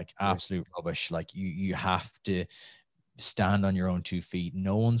 bollocks, like absolute rubbish. Like you have to stand on your own 2 feet.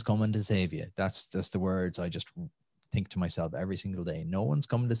 No one's coming to save you. That's the words I just think to myself every single day. No one's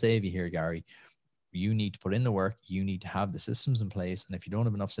coming to save you here, Gary. You need to put in the work. You need to have the systems in place. And if you don't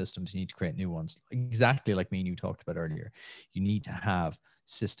have enough systems, you need to create new ones. Exactly like me and you talked about earlier. You need to have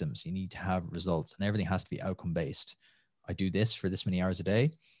systems. You need to have results, and everything has to be outcome based. I do this for this many hours a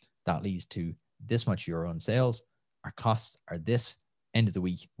day. That leads to this much euro in sales. Our costs are this. End of the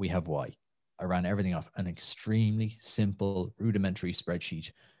week, we have Y. I ran everything off an extremely simple, rudimentary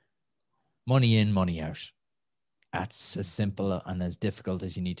spreadsheet. Money in, money out. That's as simple and as difficult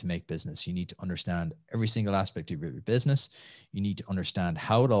as you need to make business. You need to understand every single aspect of your business. You need to understand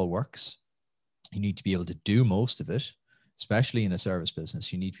how it all works. You need to be able to do most of it, especially in a service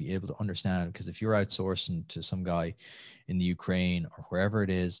business. You need to be able to understand, because if you're outsourcing to some guy in the Ukraine or wherever it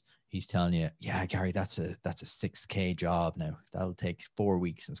is, he's telling you, yeah, Gary, that's a 6K job now. That'll take 4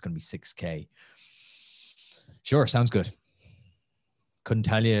 weeks and it's going to be 6K. Sure, sounds good. Couldn't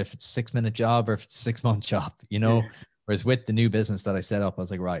tell you if it's a 6-minute job or if it's a 6-month job, you know. Yeah. Whereas with the new business that I set up, I was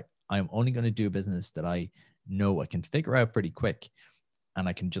like, right, I'm only going to do a business that I know I can figure out pretty quick, and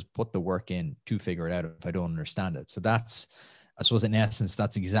I can just put the work in to figure it out if I don't understand it. So that's, I suppose, in essence,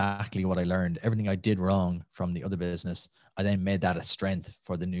 that's exactly what I learned. Everything I did wrong from the other business, I then made that a strength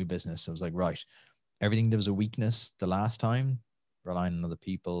for the new business. I was like, right, everything that was a weakness the last time, relying on other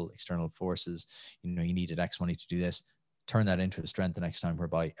people, external forces, you know, you needed X money to do this, turn that into a strength the next time,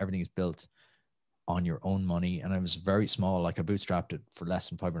 whereby everything is built on your own money. And I was very small, like I bootstrapped it for less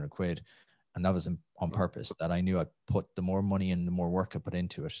than 500 quid. And that was on purpose, that I knew I put the more money and the more work I put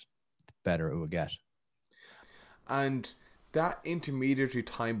into it, the better it would get. And that intermediary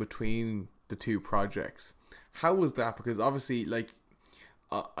time between the two projects, how was that? Because obviously, like,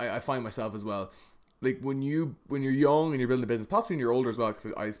 I find myself as well, like when you're young and you're building a business, possibly when you're older as well,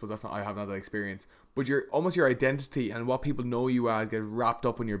 because I suppose I haven't had that experience, but your identity and what people know you as gets wrapped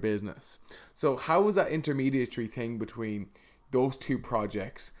up in your business. So how was that intermediary thing between those two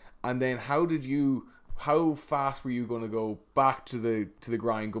projects? And then how fast were you going to go back to the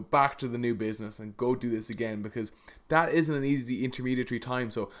grind, go back to the new business and go do this again? Because that isn't an easy intermediary time.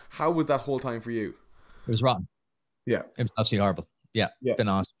 So how was that whole time for you? It was rotten. Yeah. It was absolutely horrible. Yeah. Been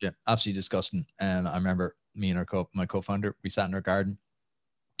honest. Yeah. Absolutely disgusting. And I remember me and my co-founder, we sat in our garden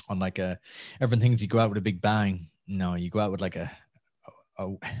on like everyone thinks you go out with a big bang. No, you go out with like a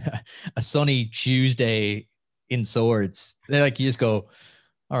sunny Tuesday in Swords. They're like, you just go,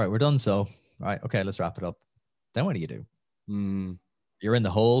 all right, we're done. So, right. Okay. Let's wrap it up. Then what do you do? You're in the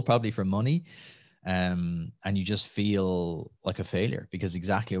hole probably for money. And you just feel like a failure, because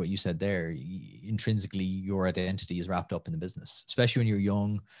exactly what you said there, intrinsically your identity is wrapped up in the business, especially when you're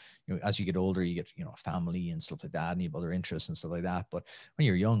young. You know, as you get older, you get, you know, a family and stuff like that, and you have other interests and stuff like that. But when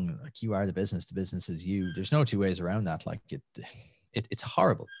you're young, like, you are the business is you. There's no two ways around that. Like it's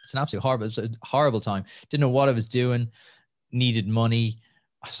horrible. It's an absolute horrible. It's a horrible time. Didn't know what I was doing. Needed money.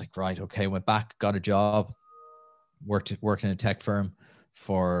 I was like, right, okay. Went back, got a job, worked in a tech firm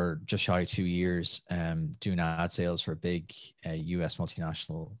for just shy of 2 years, doing ad sales for a big US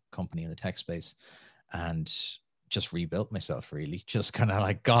multinational company in the tech space, and just rebuilt myself, really. Just kind of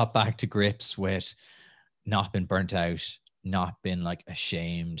like got back to grips with not been burnt out, not been like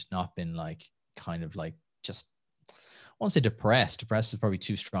ashamed, not been like kind of like just won't say depressed. Depressed is probably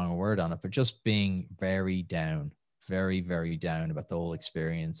too strong a word on it, but just being very down, very, very down about the whole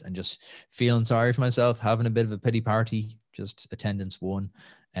experience, and just feeling sorry for myself, having a bit of a pity party, just attendance one.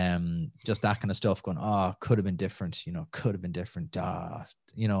 Just that kind of stuff going, oh, could have been different, could have been different. That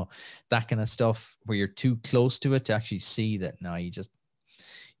kind of stuff where you're too close to it to actually see that, no, you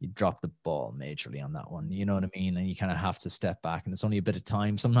drop the ball majorly on that one. You know what I mean? And you kind of have to step back, and it's only a bit of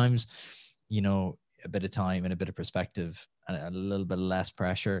time. Sometimes, a bit of time and a bit of perspective and a little bit less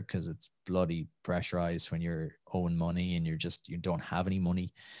pressure, because it's bloody pressurized when you're owing money and you don't have any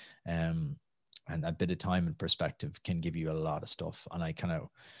money. And a bit of time and perspective can give you a lot of stuff. And I kind of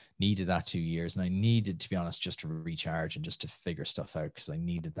needed that 2 years, and I needed, to be honest, just to recharge and just to figure stuff out, because I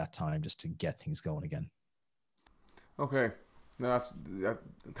needed that time just to get things going again. Okay. No,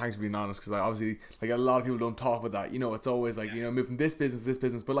 thanks for being honest, because obviously, like, a lot of people don't talk about that. It's always like, move from this business to this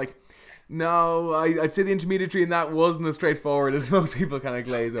business. But like, no, I'd say the intermediary in that wasn't as straightforward as most people kind of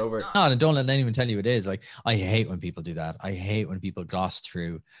glaze over. No, and don't let anyone tell you it is. Like, I hate when people do that. I hate when people gloss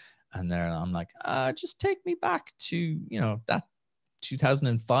through. And I'm like, just take me back to, that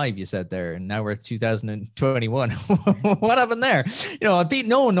 2005 you said there, and now we're 2021. What happened there?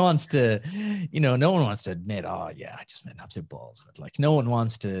 No one wants to admit, oh yeah, I just made absolute balls of it. Like, no one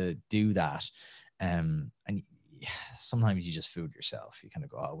wants to do that. And sometimes you just fool yourself. You kind of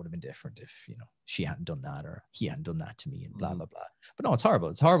go, oh, it would have been different if, she hadn't done that, or he hadn't done that to me, and blah, blah, blah. But no, it's horrible.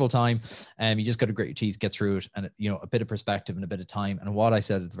 It's a horrible time. You just got to grit your teeth, get through it. And, a bit of perspective and a bit of time. And what I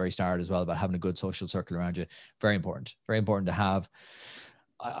said at the very start as well about having a good social circle around you, very important to have.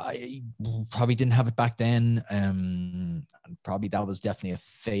 I probably didn't have it back then. And probably that was definitely a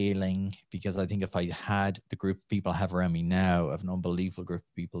failing, because I think if I had the group of people I have around me now, I have an unbelievable group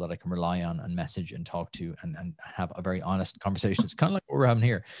of people that I can rely on and message and talk to and have a very honest conversation. It's kind of like what we're having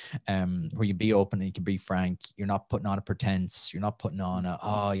here, where you be open and you can be frank. You're not putting on a pretense. You're not putting on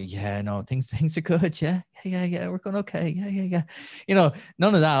oh yeah, no, things are good. Yeah, we're going okay. Yeah.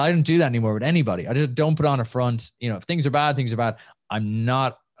 None of that. I don't do that anymore with anybody. I just don't put on a front. If things are bad, things are bad. I'm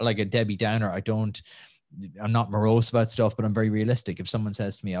not like a Debbie Downer. I'm not morose about stuff, but I'm very realistic. If someone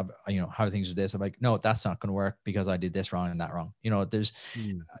says to me, how are things with this? I'm like, no, that's not going to work because I did this wrong and that wrong.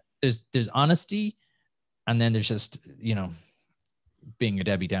 There's honesty, and then there's just, being a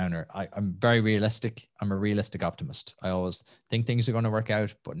Debbie Downer. I'm very realistic. I'm a realistic optimist. I always think things are going to work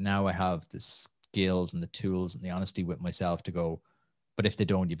out, but now I have the skills and the tools and the honesty with myself to go, but if they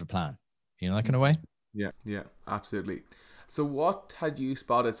don't, you have a plan. That kind of way. Yeah, absolutely. So what had you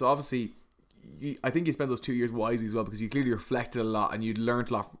spotted? So obviously, I think you spent those 2 years wisely as well, because you clearly reflected a lot and you'd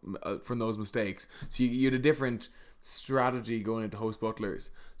learned a lot from those mistakes. So you had a different strategy going into Host Butlers.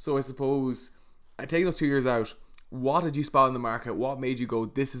 So I suppose, taking those 2 years out, what did you spot in the market? What made you go,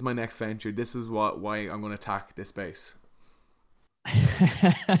 this is my next venture, this is why I'm going to attack this space?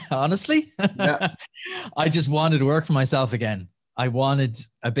 Honestly, yeah. I just wanted to work for myself again. I wanted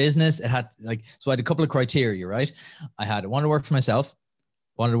a business. It had so I had a couple of criteria, right? I wanted to work for myself,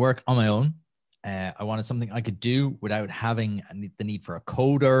 wanted to work on my own. I wanted something I could do without having the need for a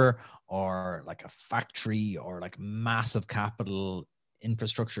coder or like a factory or like massive capital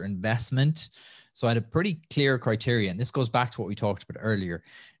infrastructure investment. So I had a pretty clear criteria. And this goes back to what we talked about earlier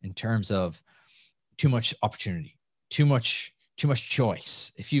in terms of too much opportunity, too much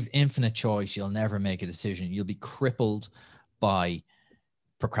choice. If you've infinite choice, you'll never make a decision. You'll be crippled by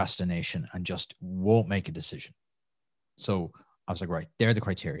procrastination and just won't make a decision. So I was like, right, they're the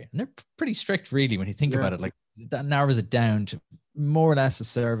criteria. And they're pretty strict, really, when you think about it. Like, that narrows it down to more or less a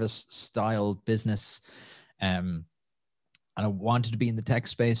service style business. And I wanted to be in the tech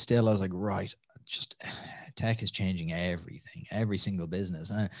space still. I was like, right, just tech is changing everything, every single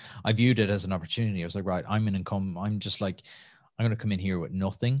business. And I viewed it as an opportunity. I was like, right, I'm going to come in here with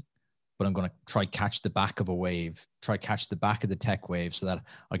nothing, but I'm going to try catch the back of a wave, try catch the back of the tech wave so that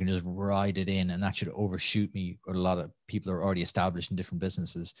I can just ride it in, and that should overshoot me with a lot of people that are already established in different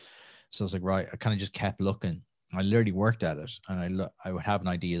businesses. So I was like, right, I kind of just kept looking. I literally worked at it, and I would have an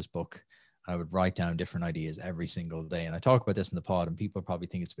ideas book. I would write down different ideas every single day. And I talk about this in the pod, and people probably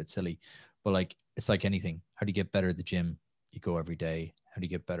think it's a bit silly, but like, it's like anything. How do you get better at the gym? You go every day. How do you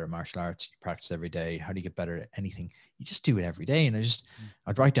get better at martial arts? You practice every day. How do you get better at anything? You just do it every day. And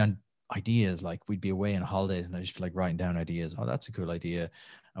I'd write down ideas. Like, we'd be away on holidays and I'd just be like writing down ideas. Oh, that's a cool idea.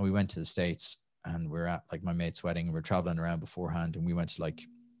 And we went to the States, and we're at like my mate's wedding, and we're traveling around beforehand. And we went to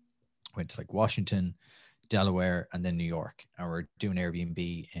Washington, Delaware, and then New York. And we're doing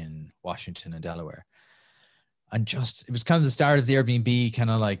Airbnb in Washington and Delaware. And just, it was kind of the start of the Airbnb kind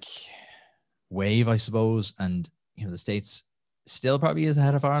of like wave, I suppose. And, the States still probably is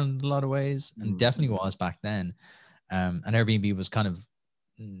ahead of Ireland in a lot of ways, and definitely was back then. And Airbnb was kind of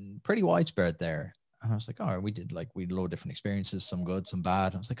pretty widespread there. And I was like, oh, we did a load of different experiences, some good, some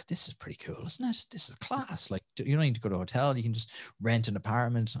bad. I was like, this is pretty cool, isn't it? This is class. Like, you don't need to go to a hotel. You can just rent an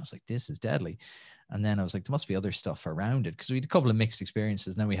apartment. And I was like, this is deadly. And then I was like, there must be other stuff around it, because we had a couple of mixed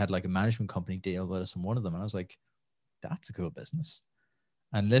experiences. And then we had like a management company deal with us on one of them. And I was like, that's a cool business.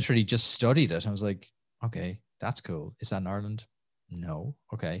 And literally just studied it. I was like, okay, that's cool. Is that in Ireland? No.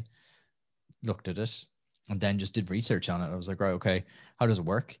 Okay. Looked at it and then just did research on it. I was like, right, okay, how does it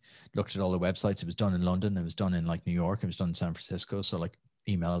work? Looked at all the websites. It was done in London. It was done in like New York. It was done in San Francisco. So like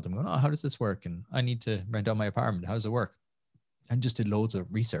emailed them going, oh, how does this work? And I need to rent out my apartment. How does it work? And just did loads of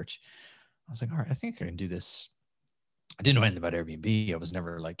research. I was like, all right, I think I can do this. I didn't know anything about Airbnb. I was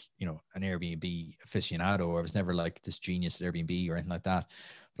never like, an Airbnb aficionado. I was never like this genius at Airbnb or anything like that.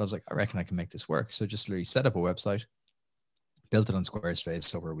 But I was like, I reckon I can make this work. So just literally set up a website, built it on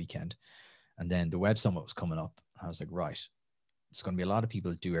Squarespace over a weekend. And then the Web Summit was coming up. I was like, right, it's going to be a lot of people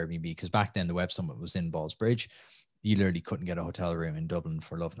that do Airbnb, because back then the Web Summit was in Ballsbridge. You literally couldn't get a hotel room in Dublin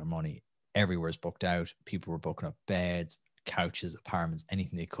for love nor money. Everywhere's booked out. People were booking up beds, couches, apartments,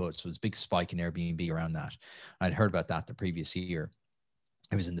 anything they could. So it was a big spike in Airbnb around that. I'd heard about that the previous year.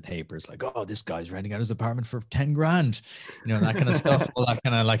 It was in the papers like, oh, this guy's renting out his apartment for 10 grand, that kind of stuff, all that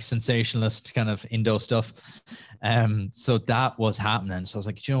kind of like sensationalist kind of Indo stuff. So that was happening. So I was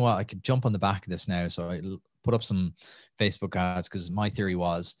like, you know what, I could jump on the back of this now. So I put up some Facebook ads, because my theory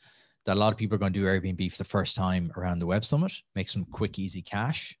was that a lot of people are going to do Airbnb for the first time around the Web Summit, make some quick, easy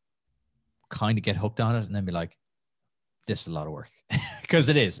cash, kind of get hooked on it, and then be like, this is a lot of work. Because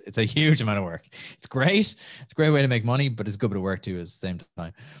it's a huge amount of work. It's great. It's a great way to make money, but it's a good bit of work too at the same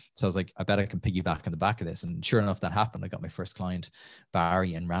time. So I was like, I bet I can piggyback on the back of this. And sure enough, that happened. I got my first client,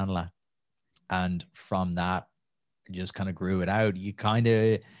 Barry in Ranelagh. And from that, I just kind of grew it out.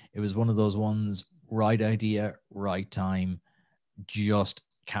 It was one of those ones, right idea, right time, just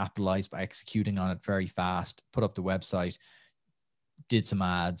capitalize by executing on it very fast, put up the website, did some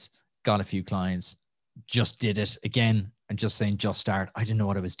ads, got a few clients, just did it again, and just saying, just start. I didn't know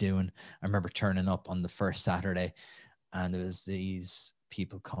what I was doing. I remember turning up on the first Saturday, and there was these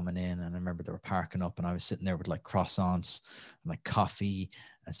people coming in, and I remember they were parking up, and I was sitting there with like croissants and like coffee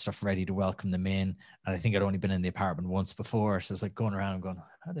and stuff ready to welcome them in. And I think I'd only been in the apartment once before. So it's like going around going,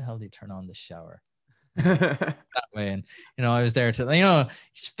 how the hell do you turn on the shower? That way. And, I was there to,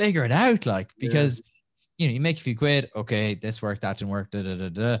 just figure it out, like, because, you make a few quid. Okay, this worked, that didn't work,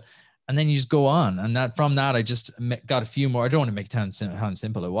 and then you just go on. And that from that, I just got a few more. I don't want to make it sound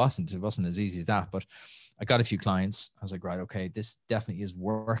simple. It wasn't as easy as that, but I got a few clients. I was like, right, okay, this definitely is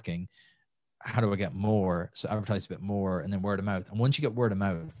working. How do I get more? So advertise a bit more, and then word of mouth. And once you get word of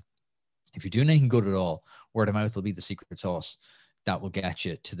mouth, if you're doing anything good at all, word of mouth will be the secret sauce that will get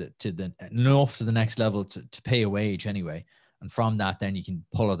you to the enough to the next level to pay a wage anyway. And from that, then you can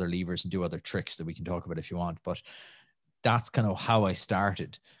pull other levers and do other tricks that we can talk about if you want. But that's kind of how I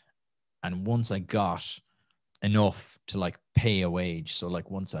started. And once I got enough to like pay a wage, so like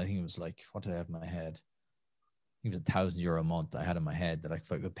once, I think it was like, what did I have in my head? It was €1,000 a month I had in my head that I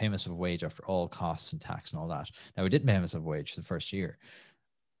could pay myself a wage after all costs and tax and all that. Now, I didn't pay myself a wage the first year.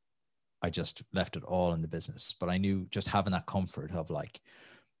 I just left it all in the business. But I knew just having that comfort of like,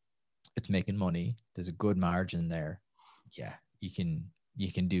 it's making money, there's a good margin there. Yeah, you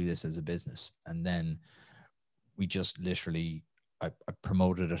can do this as a business. And then we just literally, I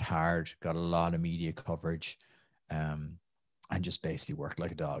promoted it hard, got a lot of media coverage, and just basically worked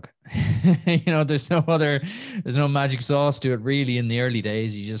like a dog. There's no magic sauce to it really. In the early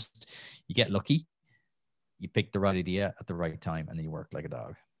days, you get lucky, you pick the right idea at the right time, and then you work like a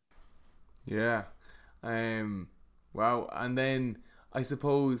dog. Yeah. Wow. And then I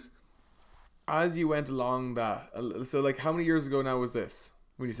suppose as you went along that, so like how many years ago now was this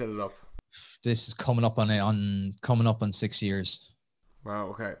when you set it up? This is coming up on 6 years. Wow.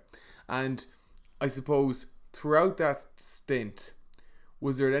 Okay. And I suppose throughout that stint,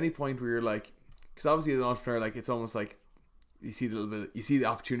 was there at any point where you're like, because obviously as an entrepreneur, like it's almost like you see the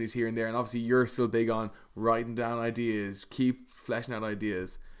opportunities here and there, and obviously you're still big on writing down ideas, keep fleshing out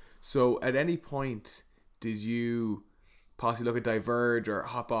ideas. So at any point did you possibly look at diverge or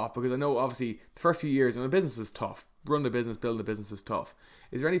hop off? Because I know obviously the first few years, and a business is tough. Run the business, build the business is tough.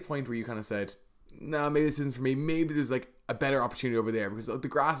 Is there any point where you kind of said, nah, maybe this isn't for me, maybe there's like a better opportunity over there, because the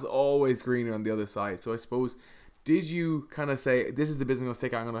grass is always greener on the other side? So I suppose, did you kind of say, this is the business I'm going to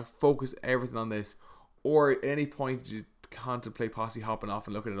stick on, I'm going to focus everything on this? Or at any point did you contemplate possibly hopping off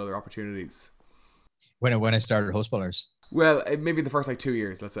and looking at other opportunities? When I started Hostballers? Well, maybe the first like 2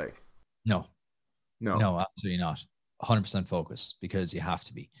 years, let's say. No, absolutely not. 100% focus, because you have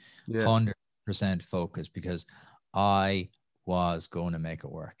to be. 100% focus, because I was going to make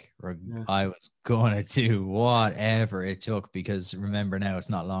it work. Yeah. I was going to do whatever it took, because remember now, it's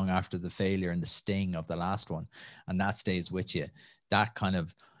not long after the failure and the sting of the last one, and that stays with you. That kind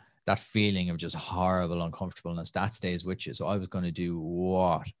of, that feeling of just horrible uncomfortableness, that stays with you. So I was going to do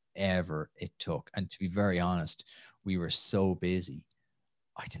whatever it took. And to be very honest, we were so busy,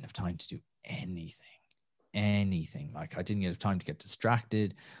 I didn't have time to do anything. Like, I didn't have time to get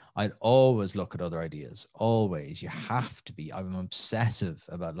distracted. I'd always look at other ideas. Always. You have to be. I'm obsessive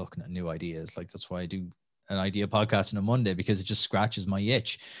about looking at new ideas. Like, that's why I do an idea podcast on a Monday, because it just scratches my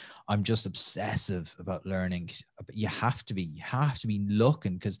itch. I'm just obsessive about learning. But you have to be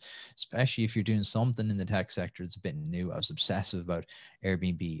looking, because especially if you're doing something in the tech sector, it's a bit new. I was obsessive about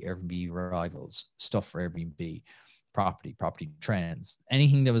Airbnb rivals, stuff for Airbnb, property trends,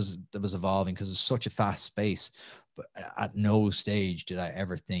 anything that was evolving, because it's such a fast space. But at no stage did I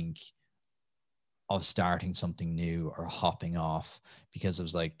ever think of starting something new or hopping off, because it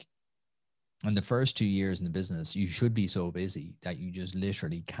was like, in the first 2 years in the business, you should be so busy that you just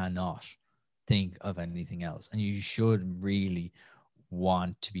literally cannot think of anything else. And you should really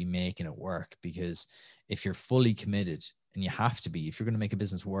want to be making it work, because if you're fully committed, and you have to be, if you're going to make a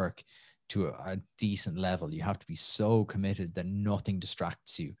business work to a decent level, you have to be so committed that nothing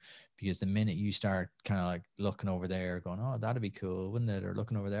distracts you. Because the minute you start kind of like looking over there going, oh, that'd be cool, wouldn't it? Or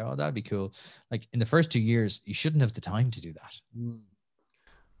looking over there, oh, that'd be cool. Like, in the first 2 years, you shouldn't have the time to do that.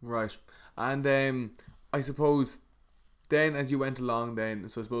 Right. And I suppose then as you went along then,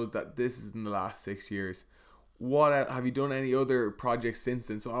 so I suppose that this is in the last 6 years, what have you done any other projects since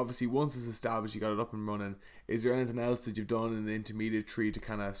then? So obviously once it's established, you got it up and running. Is there anything else that you've done in the intermediate tree to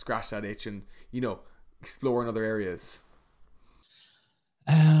kind of scratch that itch and, explore in other areas?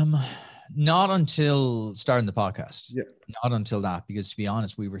 Not until starting the podcast. Yeah. Not until that, because to be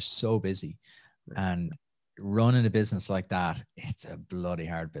honest, we were so busy, and running a business like that, it's a bloody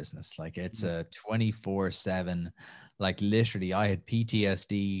hard business. Like, it's a 24/7. Like, literally, I had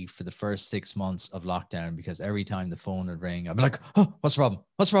PTSD for the first 6 months of lockdown, because every time the phone would ring, I'd be like, oh, what's the problem?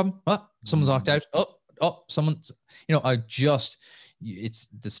 What's the problem? Oh, someone's locked out. Oh, someone's, it's,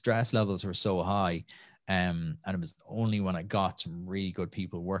 the stress levels were so high. And it was only when I got some really good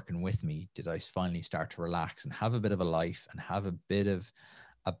people working with me did I finally start to relax and have a bit of a life and have a bit of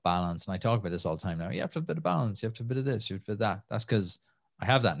a balance. And I talk about this all the time now. You have to have a bit of balance. You have to have a bit of this. You have to have that. That's because I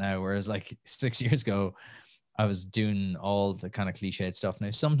have that now. Whereas like 6 years ago, I was doing all the kind of cliched stuff.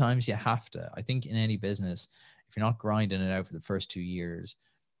 Now, sometimes you have to. I think in any business, if you're not grinding it out for the first 2 years,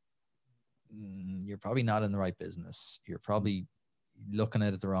 you're probably not in the right business. You're probably looking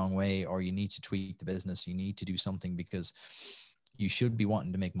at it the wrong way, or you need to tweak the business. You need to do something, because you should be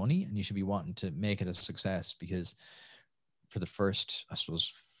wanting to make money and you should be wanting to make it a success. Because for the first, I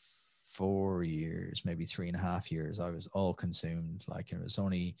suppose, 4 years, maybe 3.5 years, I was all consumed. Like, it was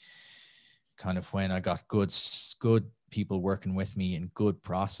only kind of when I got good people working with me and good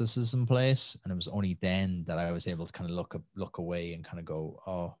processes in place, and it was only then that I was able to kind of look away and kind of go,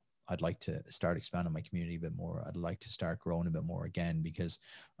 oh, I'd like to start expanding my community a bit more. I'd like to start growing a bit more again, because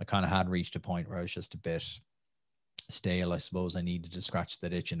I kind of had reached a point where I was just a bit stale. I suppose I needed to scratch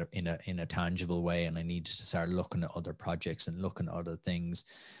that itch in a tangible way, and I needed to start looking at other projects and looking at other things.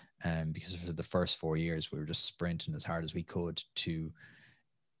 Because for the first 4 years, we were just sprinting as hard as we could to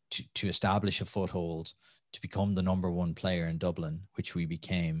establish a foothold, to become the number one player in Dublin, which we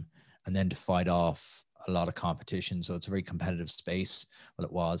became, and then to fight off a lot of competition. So it's a very competitive space. Well,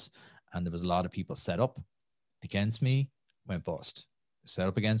 it was. And there was a lot of people set up against me, went bust. Set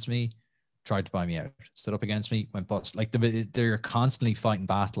up against me, tried to buy me out. Set up against me, went bust. Like, they're constantly fighting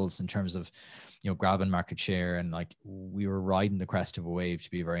battles in terms of, grabbing market share. And like, we were riding the crest of a wave,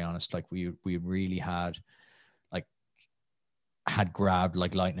 to be very honest. Like, we really had grabbed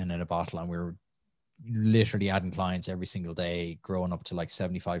like lightning in a bottle, and we were literally adding clients every single day, growing up to like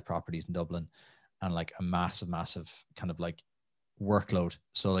 75 properties in Dublin, and like a massive kind of like workload.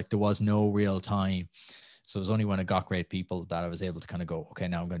 So like, there was no real time. So it was only when I got great people that I was able to kind of go, okay,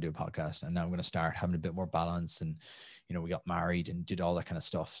 now I'm going to do a podcast, and now I'm going to start having a bit more balance. And, we got married and did all that kind of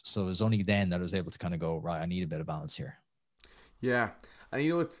stuff. So it was only then that I was able to kind of go, right, I need a bit of balance here. Yeah. And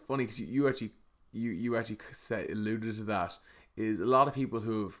it's funny, because you actually alluded to that, is a lot of people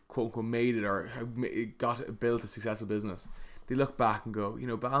who have quote unquote made it or have built a successful business, they look back and go,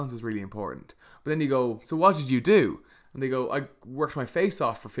 balance is really important. But then you go, so what did you do? And they go, I worked my face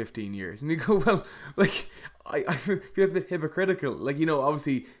off for 15 years. And you go, well, like, I feel it's a bit hypocritical. Like,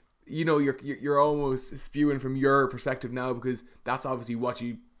 obviously, you're almost spewing from your perspective now, because that's obviously what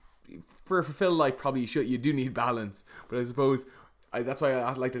you, for a fulfilled life, probably you do need balance. But I suppose that's why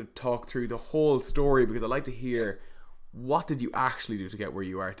I'd like to talk through the whole story, because I'd like to hear what did you actually do to get where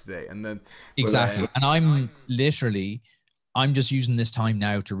you are today, and then Exactly. And I'm just using this time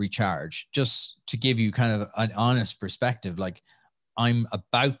now to recharge, just to give you kind of an honest perspective. Like, I'm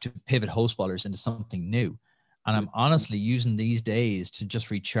about to pivot Hostballers into something new. And I'm honestly using these days to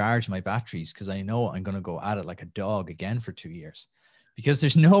just recharge my batteries, because I know I'm going to go at it like a dog again for 2 years, because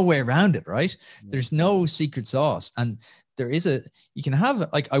there's no way around it, right? There's no secret sauce. And you can have,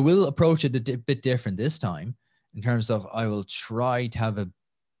 like, I will approach it a bit different this time, in terms of I will try to have a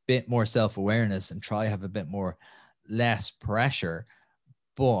bit more self-awareness and try have a bit more less pressure,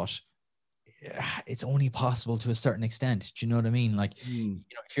 but it's only possible to a certain extent. Do you know what I mean? Like,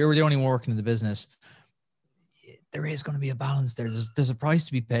 if you're the only one working in the business, there is going to be a balance there. There's a price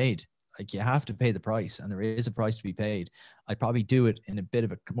to be paid. Like, you have to pay the price, and there is a price to be paid. I'd probably do it in a bit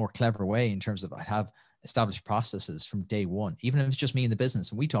of a more clever way, in terms of I have established processes from day one, even if it's just me in the business.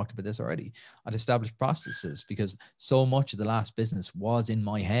 And we talked about this already. I'd established processes, because so much of the last business was in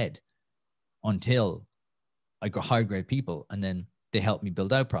my head until I got hired great people, and then they helped me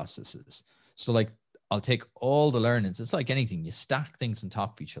build out processes. So, like, I'll take all the learnings. It's like anything, you stack things on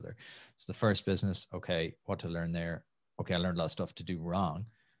top of each other. So the first business, okay, what to learn there? Okay, I learned a lot of stuff to do wrong.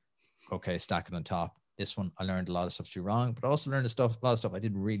 Okay, stack it on top. This one, I learned a lot of stuff to do wrong, but I also learned a lot of stuff I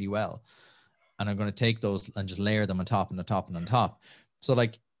did really well. And I'm going to take those and just layer them on top and on top and on top. So,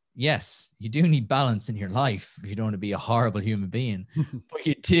 like, yes, you do need balance in your life if you don't want to be a horrible human being, but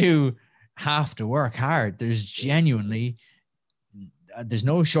you do have to work hard. There's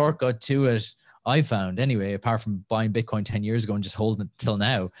no shortcut to it. I found anyway, apart from buying Bitcoin 10 years ago and just holding it till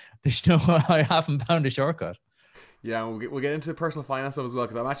now, I haven't found a shortcut. Yeah, we'll get into personal finance stuff as well,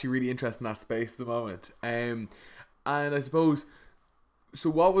 because I'm actually really interested in that space at the moment. And I suppose,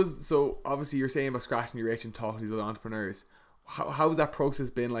 so obviously you're saying about scratching your itch and talking to these other entrepreneurs. How has that process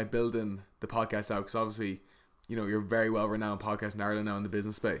been, like, building the podcast out? Because obviously, you're very well renowned podcast in Ireland now in the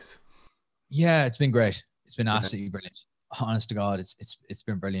business space. Yeah, it's been great. It's been absolutely brilliant. Honest to God, it's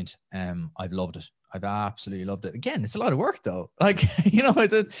been brilliant. I've loved it. I've absolutely loved it. Again, it's a lot of work though. Like,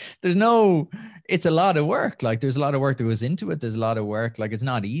 it's a lot of work. Like, there's a lot of work that goes into it. There's a lot of work. Like, it's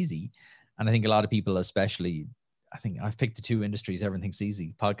not easy. And I think a lot of people, especially, I think I've picked the two industries everything's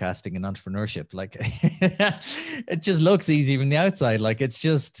easy: podcasting and entrepreneurship. Like, it just looks easy from the outside. Like, it's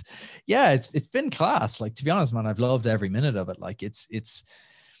just, yeah, it's been class. Like, to be honest, man, I've loved every minute of it. Like, it's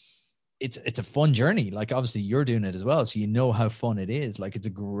a fun journey. Like, obviously you're doing it as well, so you know how fun it is. Like, it's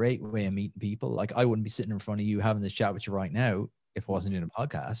a great way of meeting people. Like, I wouldn't be sitting in front of you having this chat with you right now if I wasn't doing a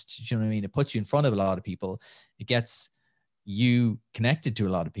podcast. Do you know what I mean? It puts you in front of a lot of people. It gets you connected to a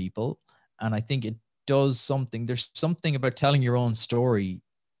lot of people. And I think it does something. There's something about telling your own story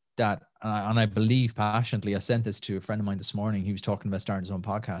that, and I believe passionately, I sent this to a friend of mine this morning. He was talking about starting his own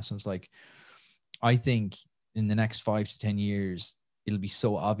podcast. And I was like, I think in the next 5 to 10 years, it'll be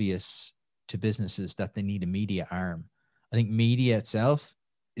so obvious to businesses that they need a media arm. I think media itself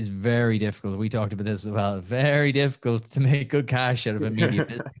is very difficult. We talked about this as well. Very difficult to make good cash out of a media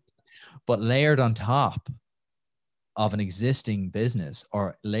business. But layered on top of an existing business,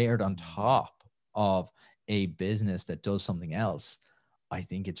 or layered on top of a business that does something else, I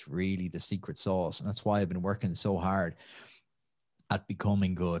think it's really the secret sauce. And that's why I've been working so hard at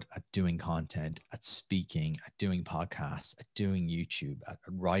becoming good at doing content, at speaking, at doing podcasts, at doing YouTube, at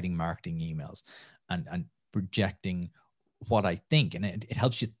writing marketing emails, and projecting what I think. And it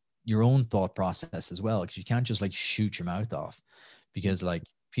helps you, your own thought process as well, because you can't just like shoot your mouth off, because like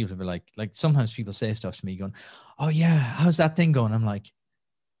people will be like sometimes people say stuff to me going, oh yeah, how's that thing going? I'm like,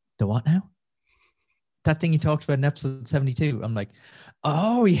 the what now? That thing you talked about in episode 72. I'm like,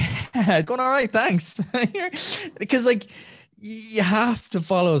 oh yeah, going all right, thanks. Because like, you have to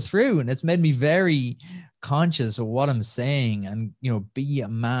follow through, and it's made me very conscious of what I'm saying, and be a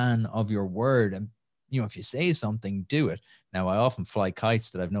man of your word. And if you say something, do it. Now, I often fly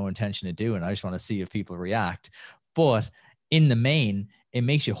kites that I've no intention of doing. I just want to see if people react. But in the main, it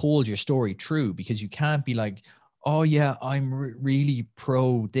makes you hold your story true, because you can't be like, oh yeah, I'm really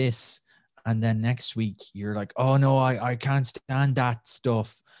pro this, and then next week you're like, oh no, I can't stand that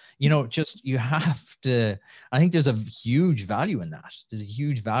stuff. Just, you have to, I think there's a huge value in that. There's a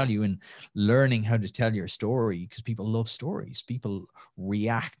huge value in learning how to tell your story, because people love stories. People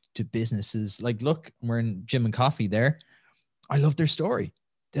react to businesses. Like, look, we're in Gym and Coffee there. I love their story.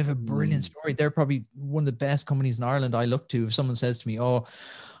 They have a brilliant story. They're probably one of the best companies in Ireland I look to. If someone says to me, oh,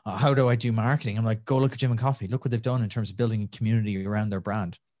 how do I do marketing? I'm like, go look at Gym and Coffee. Look what they've done in terms of building a community around their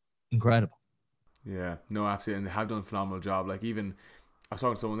brand. Incredible. Yeah, no, absolutely. And they have done a phenomenal job. Like, even I was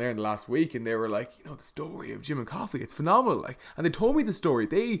talking to someone there in the last week, and they were like, you know, the story of Jim and Coffee, it's phenomenal. Like, and they told me the story.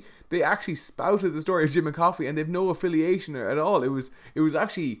 They actually spouted the story of Jim and Coffee, and they've no affiliation at all. It was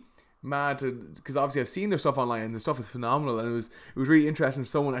actually mad because obviously I've seen their stuff online, and the stuff is phenomenal. And it was really interesting.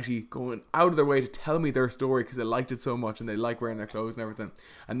 Someone actually going out of their way to tell me their story because they liked it so much, and they like wearing their clothes and everything.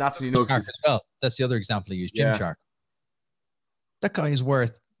 And that's when you know. As well. That's the other example I use. Gymshark. That guy is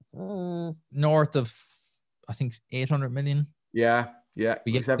worth north of, I think, 800 million. Yeah.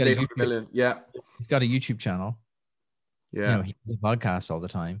 He's got 800 million. Yeah. He's got a YouTube channel. Yeah. You know, he does podcasts all the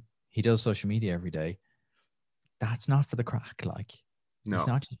time. He does social media every day. That's not for the crack. Like, no. He's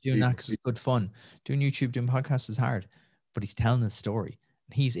not just doing that because it's good fun. Doing YouTube, doing podcasts is hard, but he's telling his story.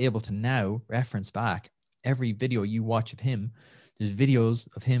 He's able to now reference back every video you watch of him. There's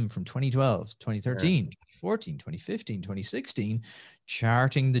videos of him from 2012, 2013, 2014, 2015, 2016,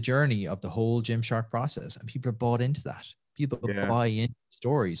 charting the journey of the whole Gymshark process. And people are bought into that. People buy into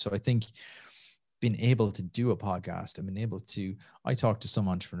stories. So I think being able to do a podcast and being able to, I talk to some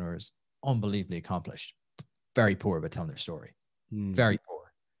entrepreneurs, unbelievably accomplished, very poor about telling their story. Very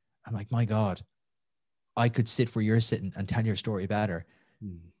poor. I'm like, my God, I could sit where you're sitting and tell your story better.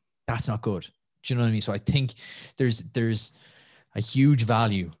 That's not good. Do you know what I mean? So I think there's a huge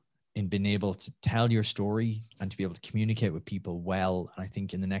value in being able to tell your story and to be able to communicate with people well. And I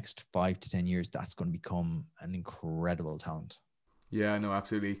think in the next 5 to 10 years, that's going to become an incredible talent. Yeah, no,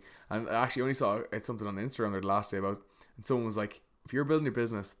 absolutely. And I actually only saw something on Instagram the last day about, and someone was like, if you're building your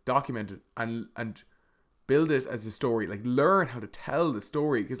business, document it and build it as a story. Like, learn how to tell the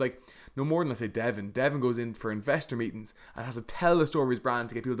story. Because, like, no more than, let's say, Devin goes in for investor meetings and has to tell the story of his brand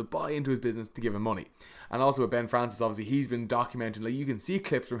to get people to buy into his business to give him money. And also with Ben Francis, obviously, he's been documenting, like, you can see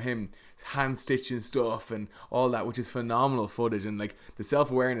clips from him hand stitching stuff and all that, which is phenomenal footage. And, like, the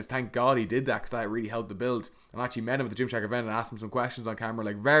self-awareness, thank God he did that, because that really helped the build. And I actually met him at the Gymshark event and asked him some questions on camera.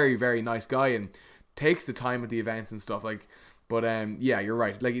 Like, very, very nice guy, and takes the time at the events and stuff. Like, but yeah, you're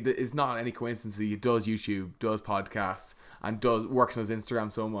right. Like, it's not any coincidence that he does YouTube, does podcasts, and works on his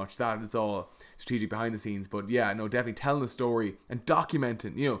Instagram so much. That is all strategic behind the scenes. But yeah, no, definitely telling the story and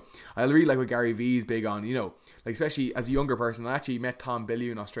documenting. You know, I really like what Gary Vee is big on. You know, like, especially as a younger person. I actually met Tom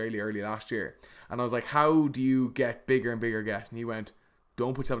Bilyeu in Australia early last year, and I was like, how do you get bigger and bigger guests? And he went,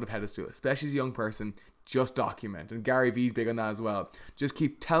 don't put yourself on a pedestal, especially as a young person. Just document. And Gary Vee's big on that as well. Just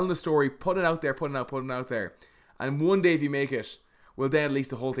keep telling the story, put it out there, putting it out there. And one day if you make it, well, then at least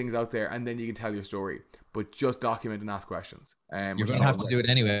the whole thing's out there, and then you can tell your story. But just document and ask questions. You're going to have to do it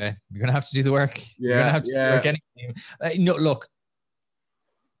anyway. You're going to have to do the work. Yeah, you're going to have to do the work anyway. No, look,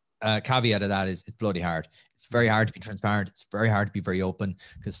 caveat of that is it's bloody hard. It's very hard to be transparent. It's very hard to be very open,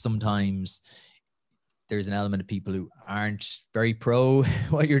 because sometimes there's an element of people who aren't very pro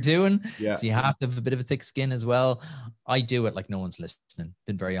what you're doing. Yeah. So you have to have a bit of a thick skin as well. I do it like no one's listening.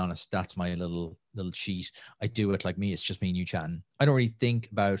 Been very honest. That's my little cheat. I do it like me. It's just me and you chatting. I don't really think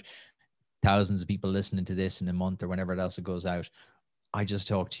about thousands of people listening to this in a month or whenever else it goes out. I just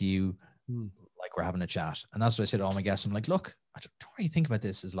talk to you like we're having a chat. And that's what I said to all my guests. I'm like, look, I don't really think about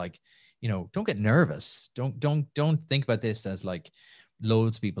this as like, you know, don't get nervous. Don't think about this as like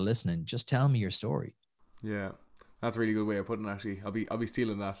loads of people listening. Just tell me your story. Yeah, that's a really good way of putting it, actually. I'll be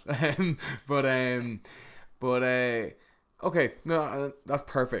stealing that. Okay, no, that's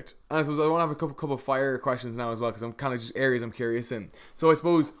perfect. And I suppose I want to have a couple of fire questions now as well, because I'm kind of just areas I'm curious in. So I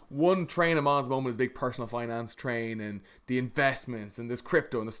suppose one train I'm on at the moment is a big personal finance train, and the investments, and there's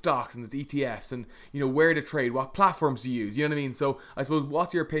crypto and the stocks and there's ETFs, and, you know, where to trade, what platforms to use, you know what I mean? So I suppose,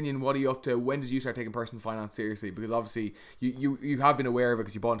 what's your opinion? What are you up to? When did you start taking personal finance seriously? Because obviously you have been aware of it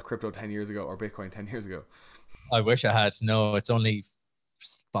because you bought into crypto 10 years ago, or Bitcoin 10 years ago. I wish I had. No, it's only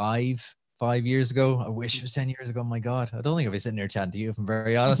 5 years ago. I wish it was 10 years ago. My God, I don't think I'll be sitting here chatting to you, if I'm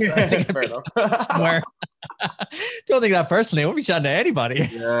very honest. I think fair enough. Somewhere. Don't think that personally. I won't be chatting to anybody.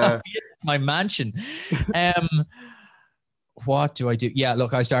 Yeah. My mansion. What do I do? Yeah,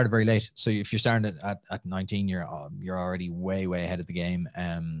 look, I started very late. So if you're starting at 19, you're already way ahead of the game.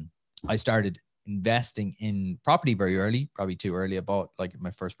 I started investing in property very early, probably too early. I bought, like,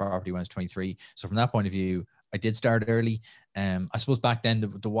 my first property when I was 23. So from that point of view, I did start early. I suppose back then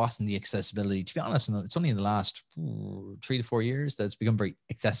there wasn't the accessibility. To be honest, it's only in the last 3 to 4 years that it's become very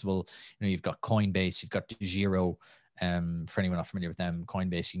accessible. You know, you've got Coinbase, you've got DeGiro. For anyone not familiar with them,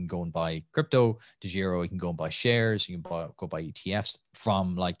 Coinbase, you can go and buy crypto. DeGiro, you can go and buy shares. You can go buy ETFs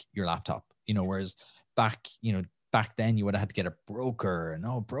from, like, your laptop. You know, whereas back then you would have had to get a broker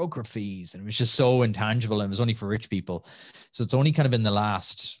and broker fees, and it was just so intangible, and it was only for rich people. So it's only kind of in the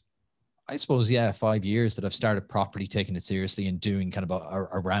last, I suppose, 5 years that I've started properly taking it seriously and doing kind of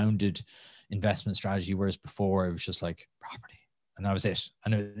a rounded investment strategy. Whereas before it was just like property. And that was it.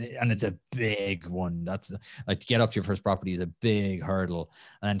 And it's a big one. That's like, to get up to your first property is a big hurdle.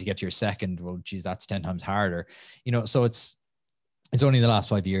 And then to get to your second, well, geez, that's 10 times harder, so it's only the last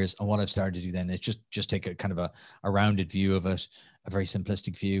 5 years. And what I've started to do then is just take a kind of a rounded view of it, a very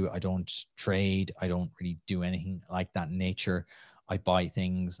simplistic view. I don't trade. I don't really do anything like that in nature. I buy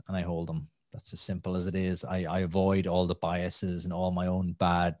things and I hold them. That's as simple as it is. I avoid all the biases and all my own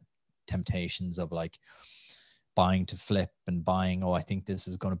bad temptations of like buying to flip and buying, I think this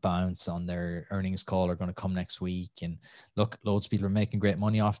is going to bounce on their earnings call or going to come next week. And look, loads of people are making great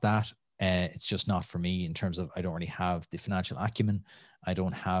money off that. It's just not for me in terms of, I don't really have the financial acumen. I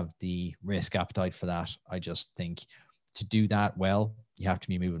don't have the risk appetite for that. I just think to do that well, you have to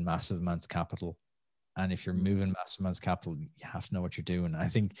be moving massive amounts of capital. And if you're moving massive amounts of capital, you have to know what you're doing. I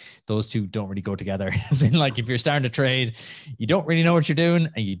think those two don't really go together. As in, like, if you're starting to trade, you don't really know what you're doing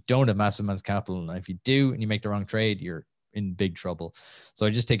and you don't have massive amounts of capital. And if you do and you make the wrong trade, you're in big trouble. So I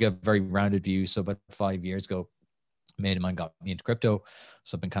just take a very rounded view. So about 5 years ago, a mate of mine got me into crypto.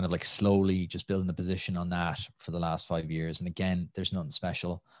 So I've been kind of like slowly just building the position on that for the last 5 years. And again, there's nothing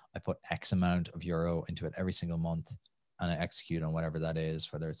special. I put X amount of euro into it every single month, and I execute on whatever that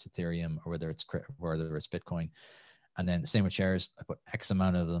is, whether it's Ethereum or whether it's Bitcoin. And then the same with shares. I put X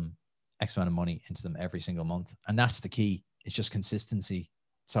amount of money into them every single month. And that's the key. It's just consistency.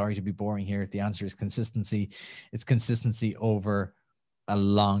 Sorry to be boring here. The answer is consistency. It's consistency over a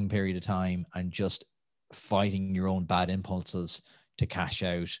long period of time and just fighting your own bad impulses to cash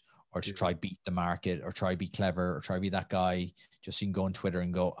out or to try beat the market or try be clever or try be that guy. Just so you can go on Twitter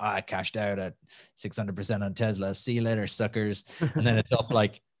and go, I cashed out at 600% on Tesla. See you later, suckers. And then it's up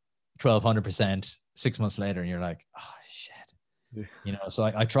like 1200% 6 months later. And you're like, oh, shit. Yeah. So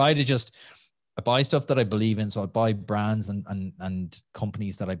I try to I buy stuff that I believe in. So I buy brands and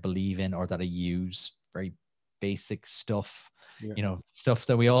companies that I believe in or that I use, very basic stuff, stuff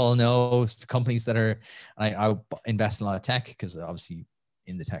that we all know, companies that are, I invest in a lot of tech because obviously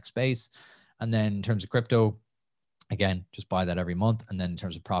in the tech space. And then in terms of crypto, again, just buy that every month. And then in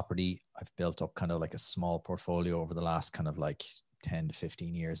terms of property, I've built up kind of like a small portfolio over the last kind of like 10 to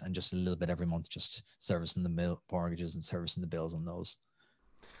 15 years and just a little bit every month, just servicing the mortgages and servicing the bills on those.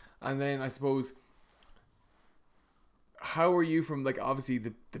 And then I suppose, how are you from, like, obviously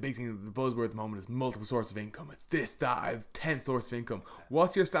the big thing, the buzzword at the moment is multiple sources of income. It's this, that, I have 10 sources of income.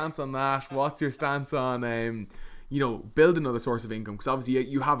 What's your stance on that? What's your stance on, build another source of income? Because obviously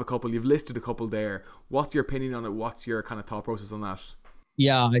you have a couple, you've listed a couple there. What's your opinion on it? What's your kind of thought process on that?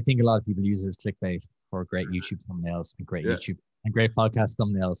 Yeah, I think a lot of people use it as clickbait for great YouTube thumbnails and great YouTube and great podcast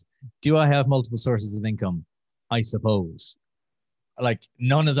thumbnails. Do I have multiple sources of income? I suppose. Like,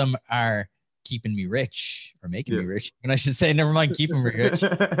 none of them are keeping me rich or making me rich. And I should say, never mind keeping me rich.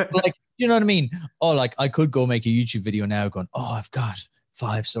 But like, you know what I mean? Oh, like, I could go make a YouTube video now going, oh, I've got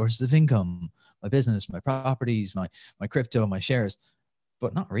 5 sources of income: my business, my properties, my crypto, my shares.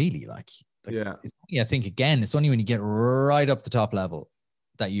 But not really. I think, again, it's only when you get right up the top level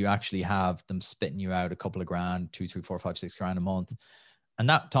that you actually have them spitting you out a couple of grand, 2, 3, 4, 5, 6 grand a month. And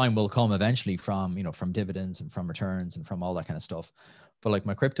that time will come eventually from dividends and from returns and from all that kind of stuff. But like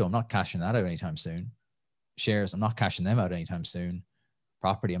my crypto, I'm not cashing that out anytime soon. Shares, I'm not cashing them out anytime soon.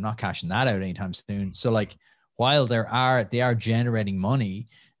 Property, I'm not cashing that out anytime soon. So like, while they are generating money,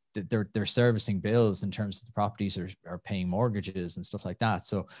 they're servicing bills in terms of the properties are paying mortgages and stuff like that.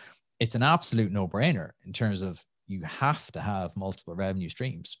 So it's an absolute no-brainer in terms of you have to have multiple revenue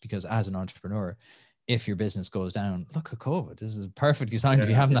streams, because as an entrepreneur, if your business goes down, look at COVID. This is a perfect sign to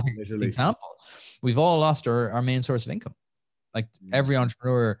be having that example. We've all lost our main source of income. Like every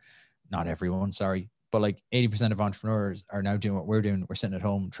entrepreneur, not everyone, sorry, but like 80% of entrepreneurs are now doing what we're doing. We're sitting at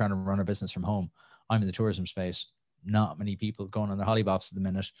home trying to run our business from home. I'm in the tourism space. Not many people going on the hollybops at the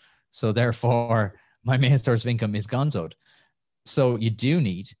minute. So therefore, my main source of income is gonzoed. So you do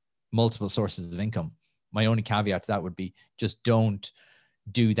need multiple sources of income. My only caveat to that would be just don't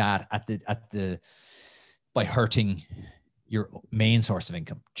do that by hurting your main source of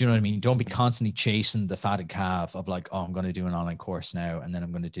income. Do you know what I mean? Don't be constantly chasing the fatted calf of like, oh, I'm going to do an online course now, and then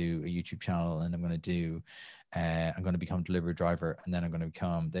I'm going to do a YouTube channel, and I'm going to become a delivery driver, and then I'm going to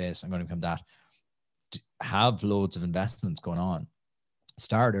become this, I'm going to become that. Have loads of investments going on.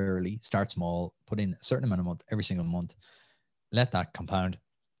 Start early, start small, put in a certain amount a month, every single month, let that compound,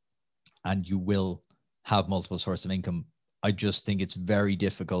 and you will have multiple sources of income. I just think it's very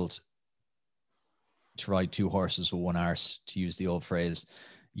difficult to ride 2 horses with 1 arse, to use the old phrase.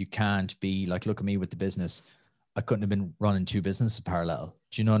 You can't be like, look at me with the business. I couldn't have been running 2 businesses parallel.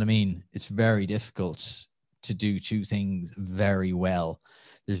 Do you know what I mean? It's very difficult to do 2 things very well.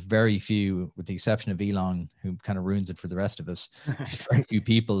 there's very few, with the exception of Elon, who kind of ruins it for the rest of us. There's very few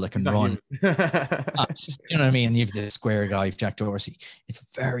people that can run. You know what I mean? You have the Square guy, Jack Dorsey. It's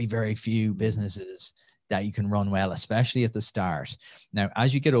very, very few businesses that you can run well, especially at the start. Now,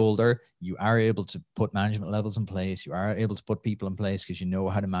 as you get older, you are able to put management levels in place. You are able to put people in place because you know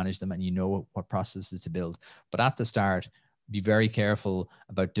how to manage them and you know what processes to build. But at the start, be very careful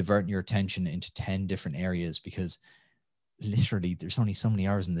about diverting your attention into 10 different areas, because literally there's only so many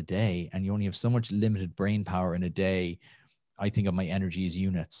hours in the day and you only have so much limited brain power in a day. I think of my energy as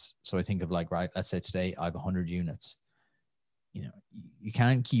units. So I think of like, right, let's say today I have 100 units. You know, you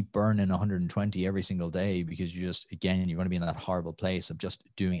can't keep burning 120 every single day, because you just, again, you're going to be in that horrible place of just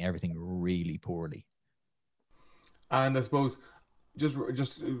doing everything really poorly. And I suppose just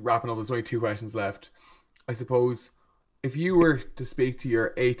wrapping up, there's only two questions left. I suppose if you were to speak to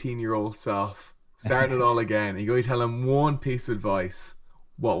your 18-year-old self, starting it all again, and you're going to tell him one piece of advice,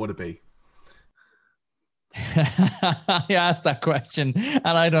 what would it be? I asked that question and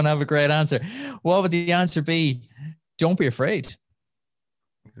I don't have a great answer. What would the answer be? Don't be afraid.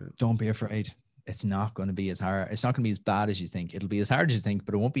 Don't be afraid. It's not going to be as hard. It's not going to be as bad as you think. It'll be as hard as you think,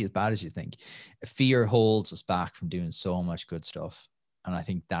 but it won't be as bad as you think. Fear holds us back from doing so much good stuff. And I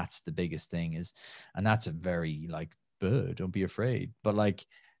think that's the biggest thing is, and that's a very like, don't be afraid. But like,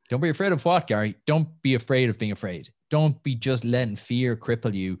 don't be afraid of what, Gary? Don't be afraid of being afraid. Don't be just letting fear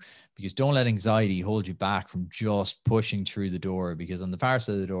cripple you, because don't let anxiety hold you back from just pushing through the door, because on the far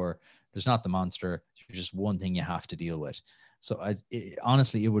side of the door, there's not the monster. There's just one thing you have to deal with. So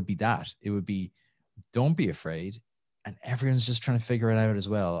honestly, it would be that. It would be, don't be afraid. And everyone's just trying to figure it out as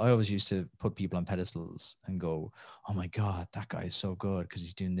well. I always used to put people on pedestals and go, oh my God, that guy is so good because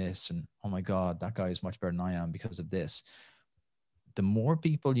he's doing this. And oh my God, that guy is much better than I am because of this. The more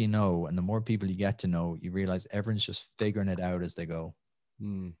people you know and the more people you get to know, you realize everyone's just figuring it out as they go.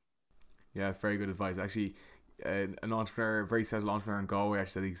 Yeah, it's very good advice. Actually, an entrepreneur, a very successful entrepreneur in Galway,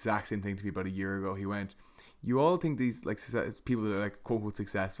 actually said the exact same thing to me about a year ago. He went, "You all think these like people that are like quote unquote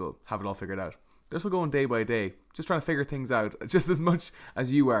successful have it all figured out. They're still going day by day, just trying to figure things out, just as much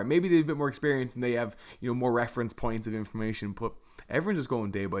as you are. Maybe they have a bit more experience and they have more reference points of information, but everyone's just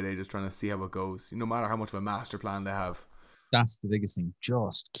going day by day, just trying to see how it goes. No matter how much of a master plan they have." That's the biggest thing.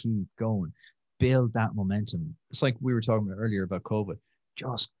 Just keep going. Build that momentum. It's like we were talking about earlier about COVID.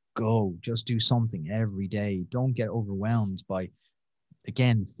 Just go. Just do something every day. Don't get overwhelmed by,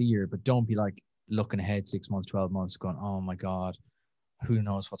 again, fear, but don't be like looking ahead 6 months, 12 months going, oh my God, who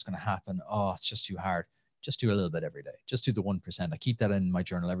knows what's going to happen? Oh, it's just too hard. Just do a little bit every day. Just do the 1%. I keep that in my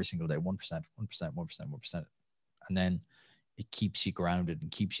journal every single day. 1%, 1%, 1%, 1%. And then it keeps you grounded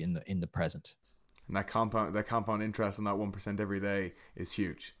and keeps you in the present. And that compound interest on that 1% every day is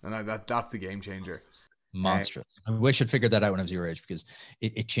huge, and that's the game changer. Monstrous. I wish I'd figured that out when I was your age, because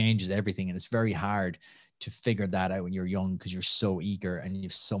it changes everything, and it's very hard to figure that out when you're young, because you're so eager and you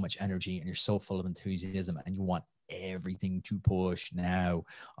have so much energy and you're so full of enthusiasm and you want everything to push now.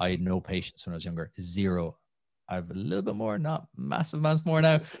 I had no patience when I was younger. Zero. I have a little bit more, not massive amounts more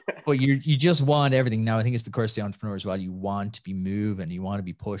now, but you just want everything now. I think it's the curse of the entrepreneur as well. You want to be moving, you want to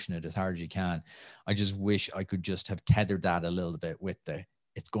be pushing it as hard as you can. I just wish I could just have tethered that a little bit with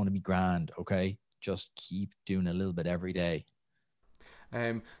it's going to be grand. Okay. Just keep doing a little bit every day.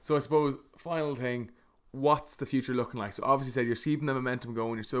 So I suppose final thing, what's the future looking like? So obviously you said you're keeping the momentum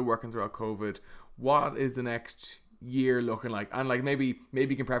going, you're still working throughout COVID. What is the next year looking like? And like maybe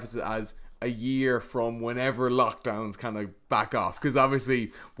you can preface it as a year from whenever lockdowns kind of back off, because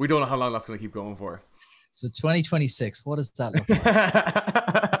obviously we don't know how long that's going to keep going for. So 2026, what does that look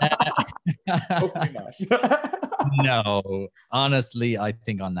like? No, honestly, I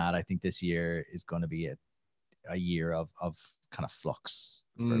think on that, I think this year is going to be a year of kind of flux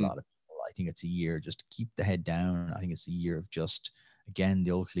for a lot of people. I think it's a year just to keep the head down. I think it's a year of just, again,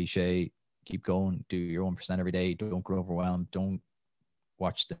 the old cliche, keep going, do your 1% every day. Don't get overwhelmed. Don't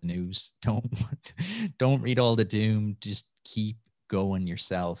watch the news. Don't read all the doom. Just keep going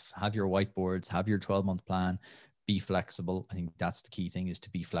yourself. Have your whiteboards, have your 12-month plan, be flexible. I think that's the key thing, is to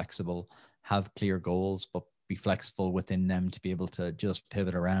be flexible, have clear goals, but be flexible within them to be able to just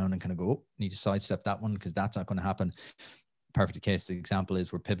pivot around and kind of go, oh, need to sidestep that one because that's not going to happen. Perfect case example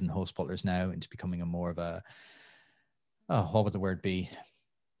is we're pivoting Host Butlers now into becoming a more of a, what would the word be?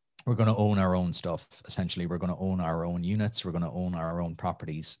 We're going to own our own stuff. Essentially, we're going to own our own units. We're going to own our own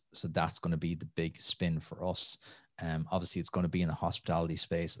properties. So that's going to be the big spin for us. Obviously, it's going to be in the hospitality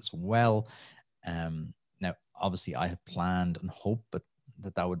space as well. Now, obviously, I had planned and hoped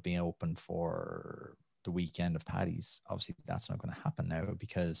that would be open for the weekend of Paddy's. Obviously, that's not going to happen now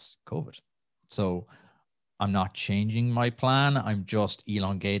because COVID. So I'm not changing my plan. I'm just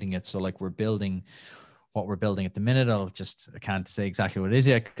elongating it. So like we're building what we're building at the minute. I can't say exactly what it is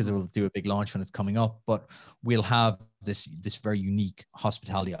yet because it will do a big launch when it's coming up, but we'll have this very unique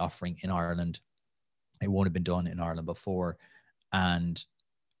hospitality offering in Ireland. It won't have been done in Ireland before. And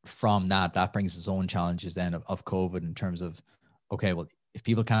from that brings its own challenges then of COVID in terms of, okay, well, if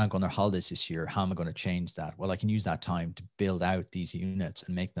people can't go on their holidays this year, how am I going to change that? Well, I can use that time to build out these units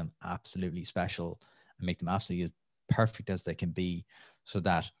and make them absolutely special and make them absolutely as perfect as they can be, so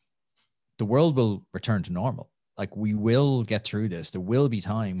that the world will return to normal. Like we will get through this. There will be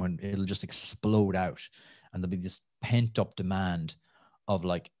time when it'll just explode out and there'll be this pent up demand of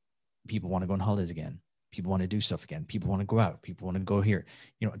like, people want to go on holidays again. People want to do stuff again. People want to go out. People want to go here.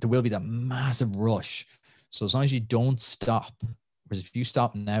 You know, there will be that massive rush. So as long as you don't stop, because if you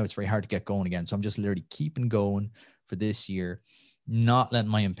stop now, it's very hard to get going again. So I'm just literally keeping going for this year, not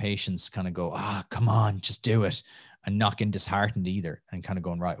letting my impatience kind of go, come on, just do it. And not getting disheartened either, and kind of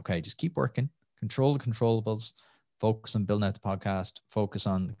going, right, okay, just keep working, control the controllables, focus on building out the podcast, focus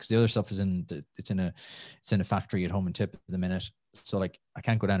on, because the other stuff is it's in a factory at home in Tip at the minute. So like I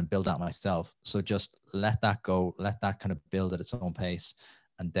can't go down and build that myself. So just let that go, let that kind of build at its own pace.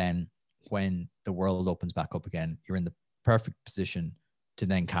 And then when the world opens back up again, you're in the perfect position to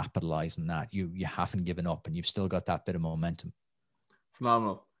then capitalize on that. You haven't given up and you've still got that bit of momentum.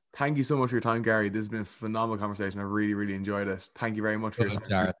 Phenomenal. Thank you so much for your time, Gary. This has been a phenomenal conversation. I really, really enjoyed it. Thank you very much for your time.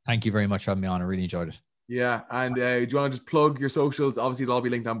 Jared, thank you very much for having me on. I really enjoyed it. Yeah, and do you want to just plug your socials? Obviously, it'll all be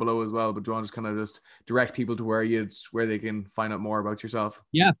linked down below as well, but do you want to just kind of just direct people to where they can find out more about yourself?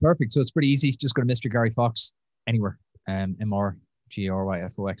 Yeah, perfect. So it's pretty easy. Just go to Mr. Gary Fox anywhere.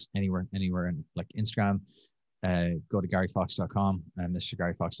 MrGaryFox anywhere, and like Instagram. Go to GaryFox.com and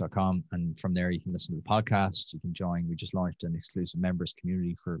MrGaryFox.com, and from there you can listen to the podcast. You can join. We just launched an exclusive members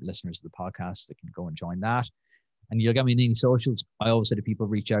community for listeners of the podcast that can go and join that. And you'll get me in any socials. I always say to people,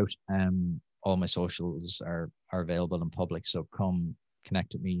 reach out. All my socials are available in public, so come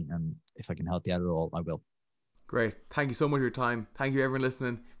connect with me, and if I can help you out at all, I will. Great. Thank you so much for your time. Thank you everyone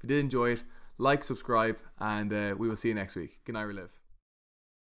listening. If you did enjoy it, like, subscribe, and we will see you next week. Good night, Relive.